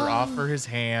over, offer his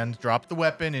hand, drop the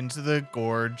weapon into the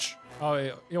gorge, Oh,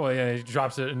 yeah, he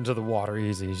drops it into the water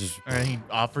easy. He's just, and he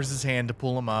offers his hand to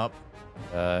pull him up.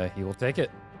 he will take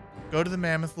it. Go to the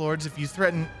Mammoth Lords. If you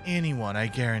threaten anyone, I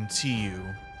guarantee you,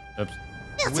 Oops.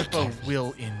 Whippo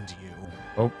will end you.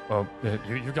 Oh,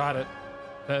 you got it.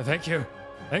 Thank you.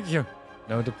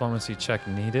 No diplomacy check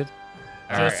needed.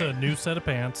 Just a new set of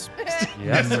pants.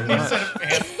 Yes, very much.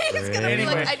 He's gonna be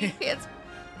Anyway. like, I need pants.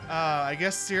 I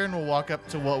guess Siren will walk up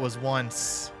to what was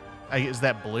once. Is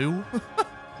that blue?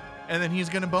 And then he's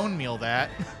gonna bone meal that.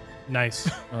 Nice.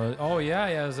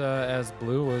 As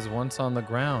Blue was once on the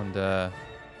ground.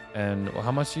 And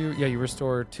how much you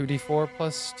restore 2d4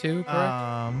 plus 2,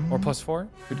 correct? Or plus 4?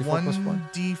 2d4 plus 4?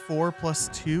 1d4 plus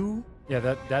 2?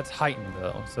 Yeah, that's heightened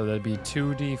though. So that'd be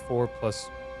 2d4 plus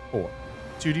 4.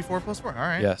 2d4 plus 4. All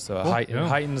right. Yeah, so Cool. Yeah.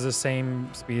 heightens the same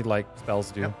speed like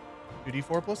spells do. Yep.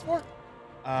 2d4 plus 4.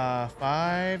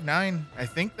 5, 9. I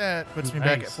think that puts me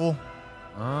back at Nice. full.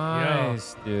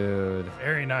 Nice, dude.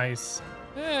 Very nice.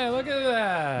 Hey, look at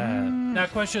that. Now,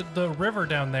 question: the river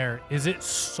down there, is it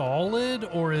solid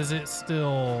or is it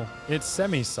still? It's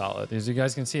semi-solid. As you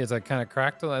guys can see, it's like kind of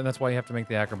cracked, and that's why you have to make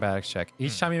the acrobatics check.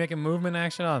 Each time you make a movement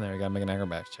action on there, you gotta make an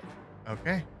acrobatics check.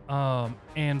 Okay.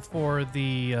 And for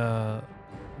the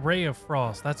ray of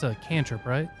frost, that's a cantrip,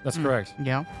 right? That's correct.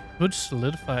 Yeah. Would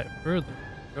solidify it further.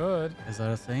 Good. Is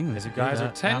that a thing? As you Do guys are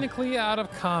that now? technically out of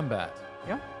combat.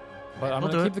 Yeah. But I'm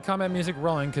We'll gonna do keep the combat music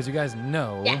rolling because you guys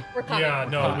know. Yeah, we're coming. Yeah,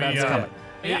 no, Combat's we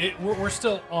coming. we're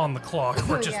still on the clock.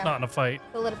 We're just Yeah. not in a fight.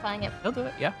 Solidifying it. He'll do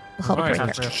it. Yeah. Hold All right.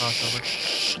 breaker. Transfer a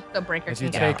crossover. The breaker As you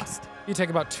can get take- lost. You take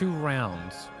about 2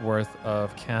 rounds worth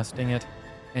of casting it,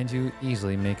 and you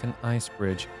easily make an ice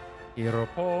bridge. Hero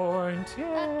point.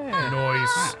 Yay.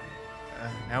 Noise.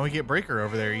 Now we get Breaker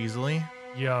over there easily.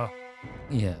 Yeah.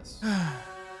 Yes.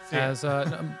 See, As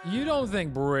you don't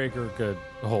think Breaker could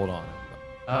hold on.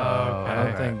 Oh, I don't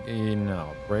okay.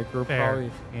 think Breaker Fair.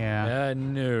 probably. Yeah.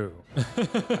 No. Okay.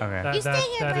 That, You stay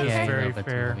here, that Breaker. is Yeah, very a little bit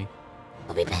too fair. heavy.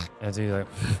 I'll be back. And so he's like,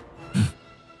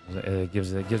 it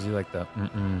gives you like the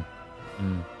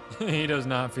He does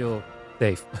not feel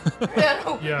safe.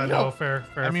 Yeah, no, fair.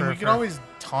 I mean, fair, we could fair. always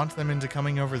taunt them into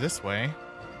coming over this way.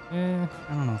 I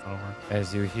don't know if that'll work.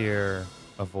 As you hear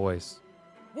a voice,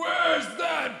 "Where's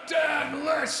that damn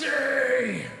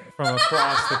Leshy?" from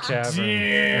across the cavern.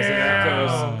 As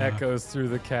it echoes through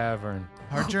the cavern.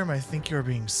 Hardgerm, I think you're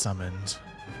being summoned.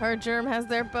 Hardgerm has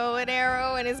their bow and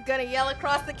arrow and is gonna yell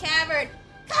across the cavern.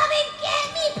 Come and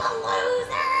get me,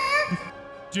 Palooza!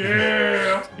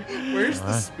 Yeah. Where's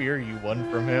the spear you won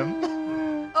from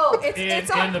him? Oh,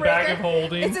 it's on in the breaker. bag of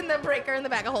holding. It's in the breaker in the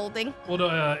bag of holding. Well, no,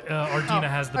 Ardina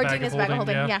has the Ardina's bag of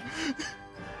holding. Yeah.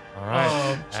 All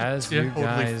right. As yeah, you Totally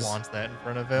guys flaunts that in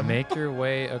front of him. make your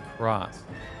way across,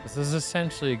 this is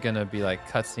essentially gonna be like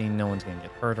cutscene. No one's gonna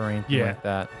get hurt or anything Yeah. like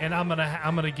that. And I'm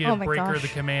gonna give Oh my Breaker the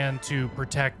gosh. command to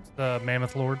protect the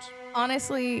Mammoth Lords.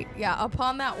 Honestly, yeah.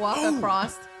 Upon that walk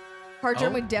across,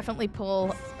 Hardgerm would definitely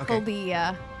pull the.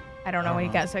 I don't know why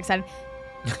you got so excited.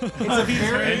 It's a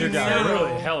very Andrew got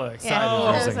really hella excited. Yeah. for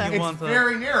a There's second. a- He It's wants to-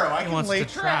 very narrow. I he can wants lay to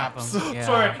trap traps. him. Yeah.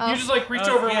 Sorry, Oh. you just like reach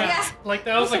over yeah. like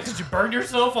that. I was like, did you burn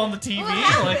yourself on the TV? What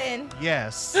Like, happened?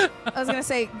 Yes. I was gonna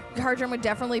say Hardgerm would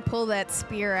definitely pull that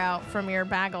spear out from your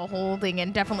bag of holding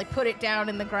and definitely put it down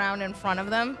in the ground in front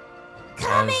of them.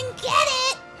 Come As- and get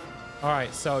it! All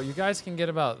right, so you guys can get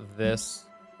about this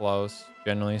close,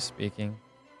 generally speaking,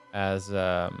 as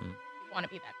Want to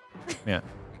be that? yeah.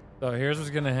 So here's what's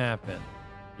gonna happen.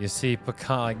 You see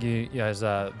Pecan, as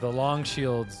the long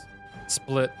shields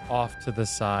split off to the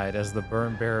side as the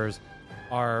burn bearers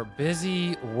are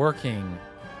busy working.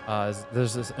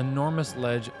 There's this enormous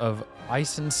ledge of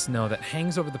ice and snow that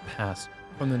hangs over the pass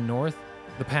from the north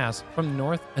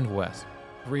and west.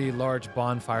 3 large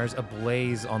bonfires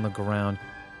ablaze on the ground.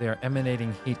 They are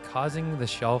emanating heat, causing the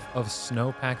shelf of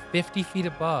snowpack 50 feet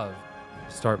above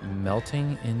to start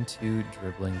melting into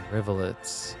dribbling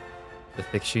rivulets. The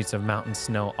thick sheets of mountain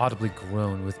snow audibly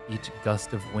groan with each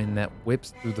gust of wind that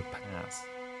whips through the pass.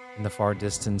 In the far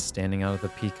distance, standing out of the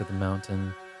peak of the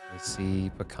mountain, they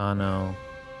see Picano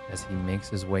as he makes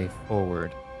his way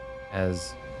forward,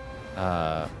 as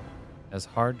Hardgerm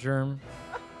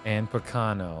and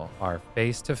Picano are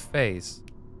face to face.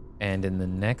 And in the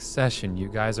next session, you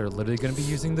guys are literally going to be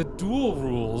using the duel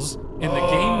rules in the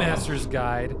Game Master's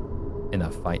Guide in a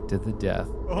fight to the death.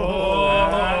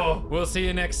 oh, We'll see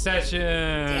you next session.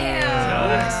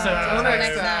 Until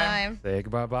next time. Say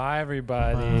bye-bye,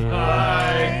 everybody.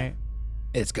 Bye.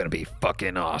 It's going to be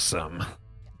fucking awesome.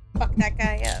 Fuck that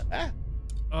guy up.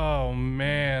 oh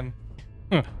man.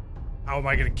 Huh. How am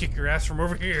I gonna kick your ass from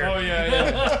over here? Oh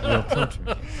Yeah.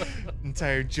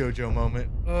 Entire JoJo moment.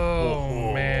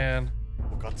 Oh man.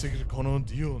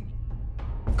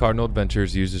 Cardinal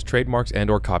Adventures uses trademarks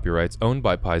and/or copyrights owned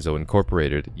by Paizo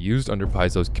Incorporated, used under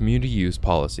Paizo's community use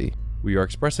policy. We are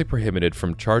expressly prohibited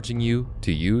from charging you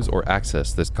to use or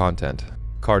access this content.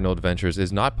 Cardinal Adventures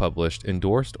is not published,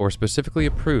 endorsed, or specifically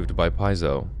approved by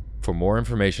Paizo. For more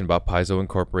information about Paizo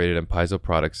Incorporated and Paizo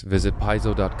products, visit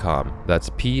paizo.com. That's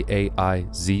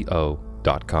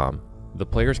Paizo.com. The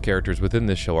player's characters within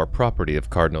this show are property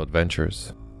of Cardinal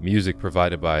Adventures. Music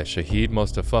provided by Shahid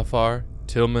Mostafafar,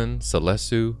 Tillman,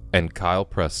 Selesu, and Kyle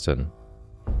Preston.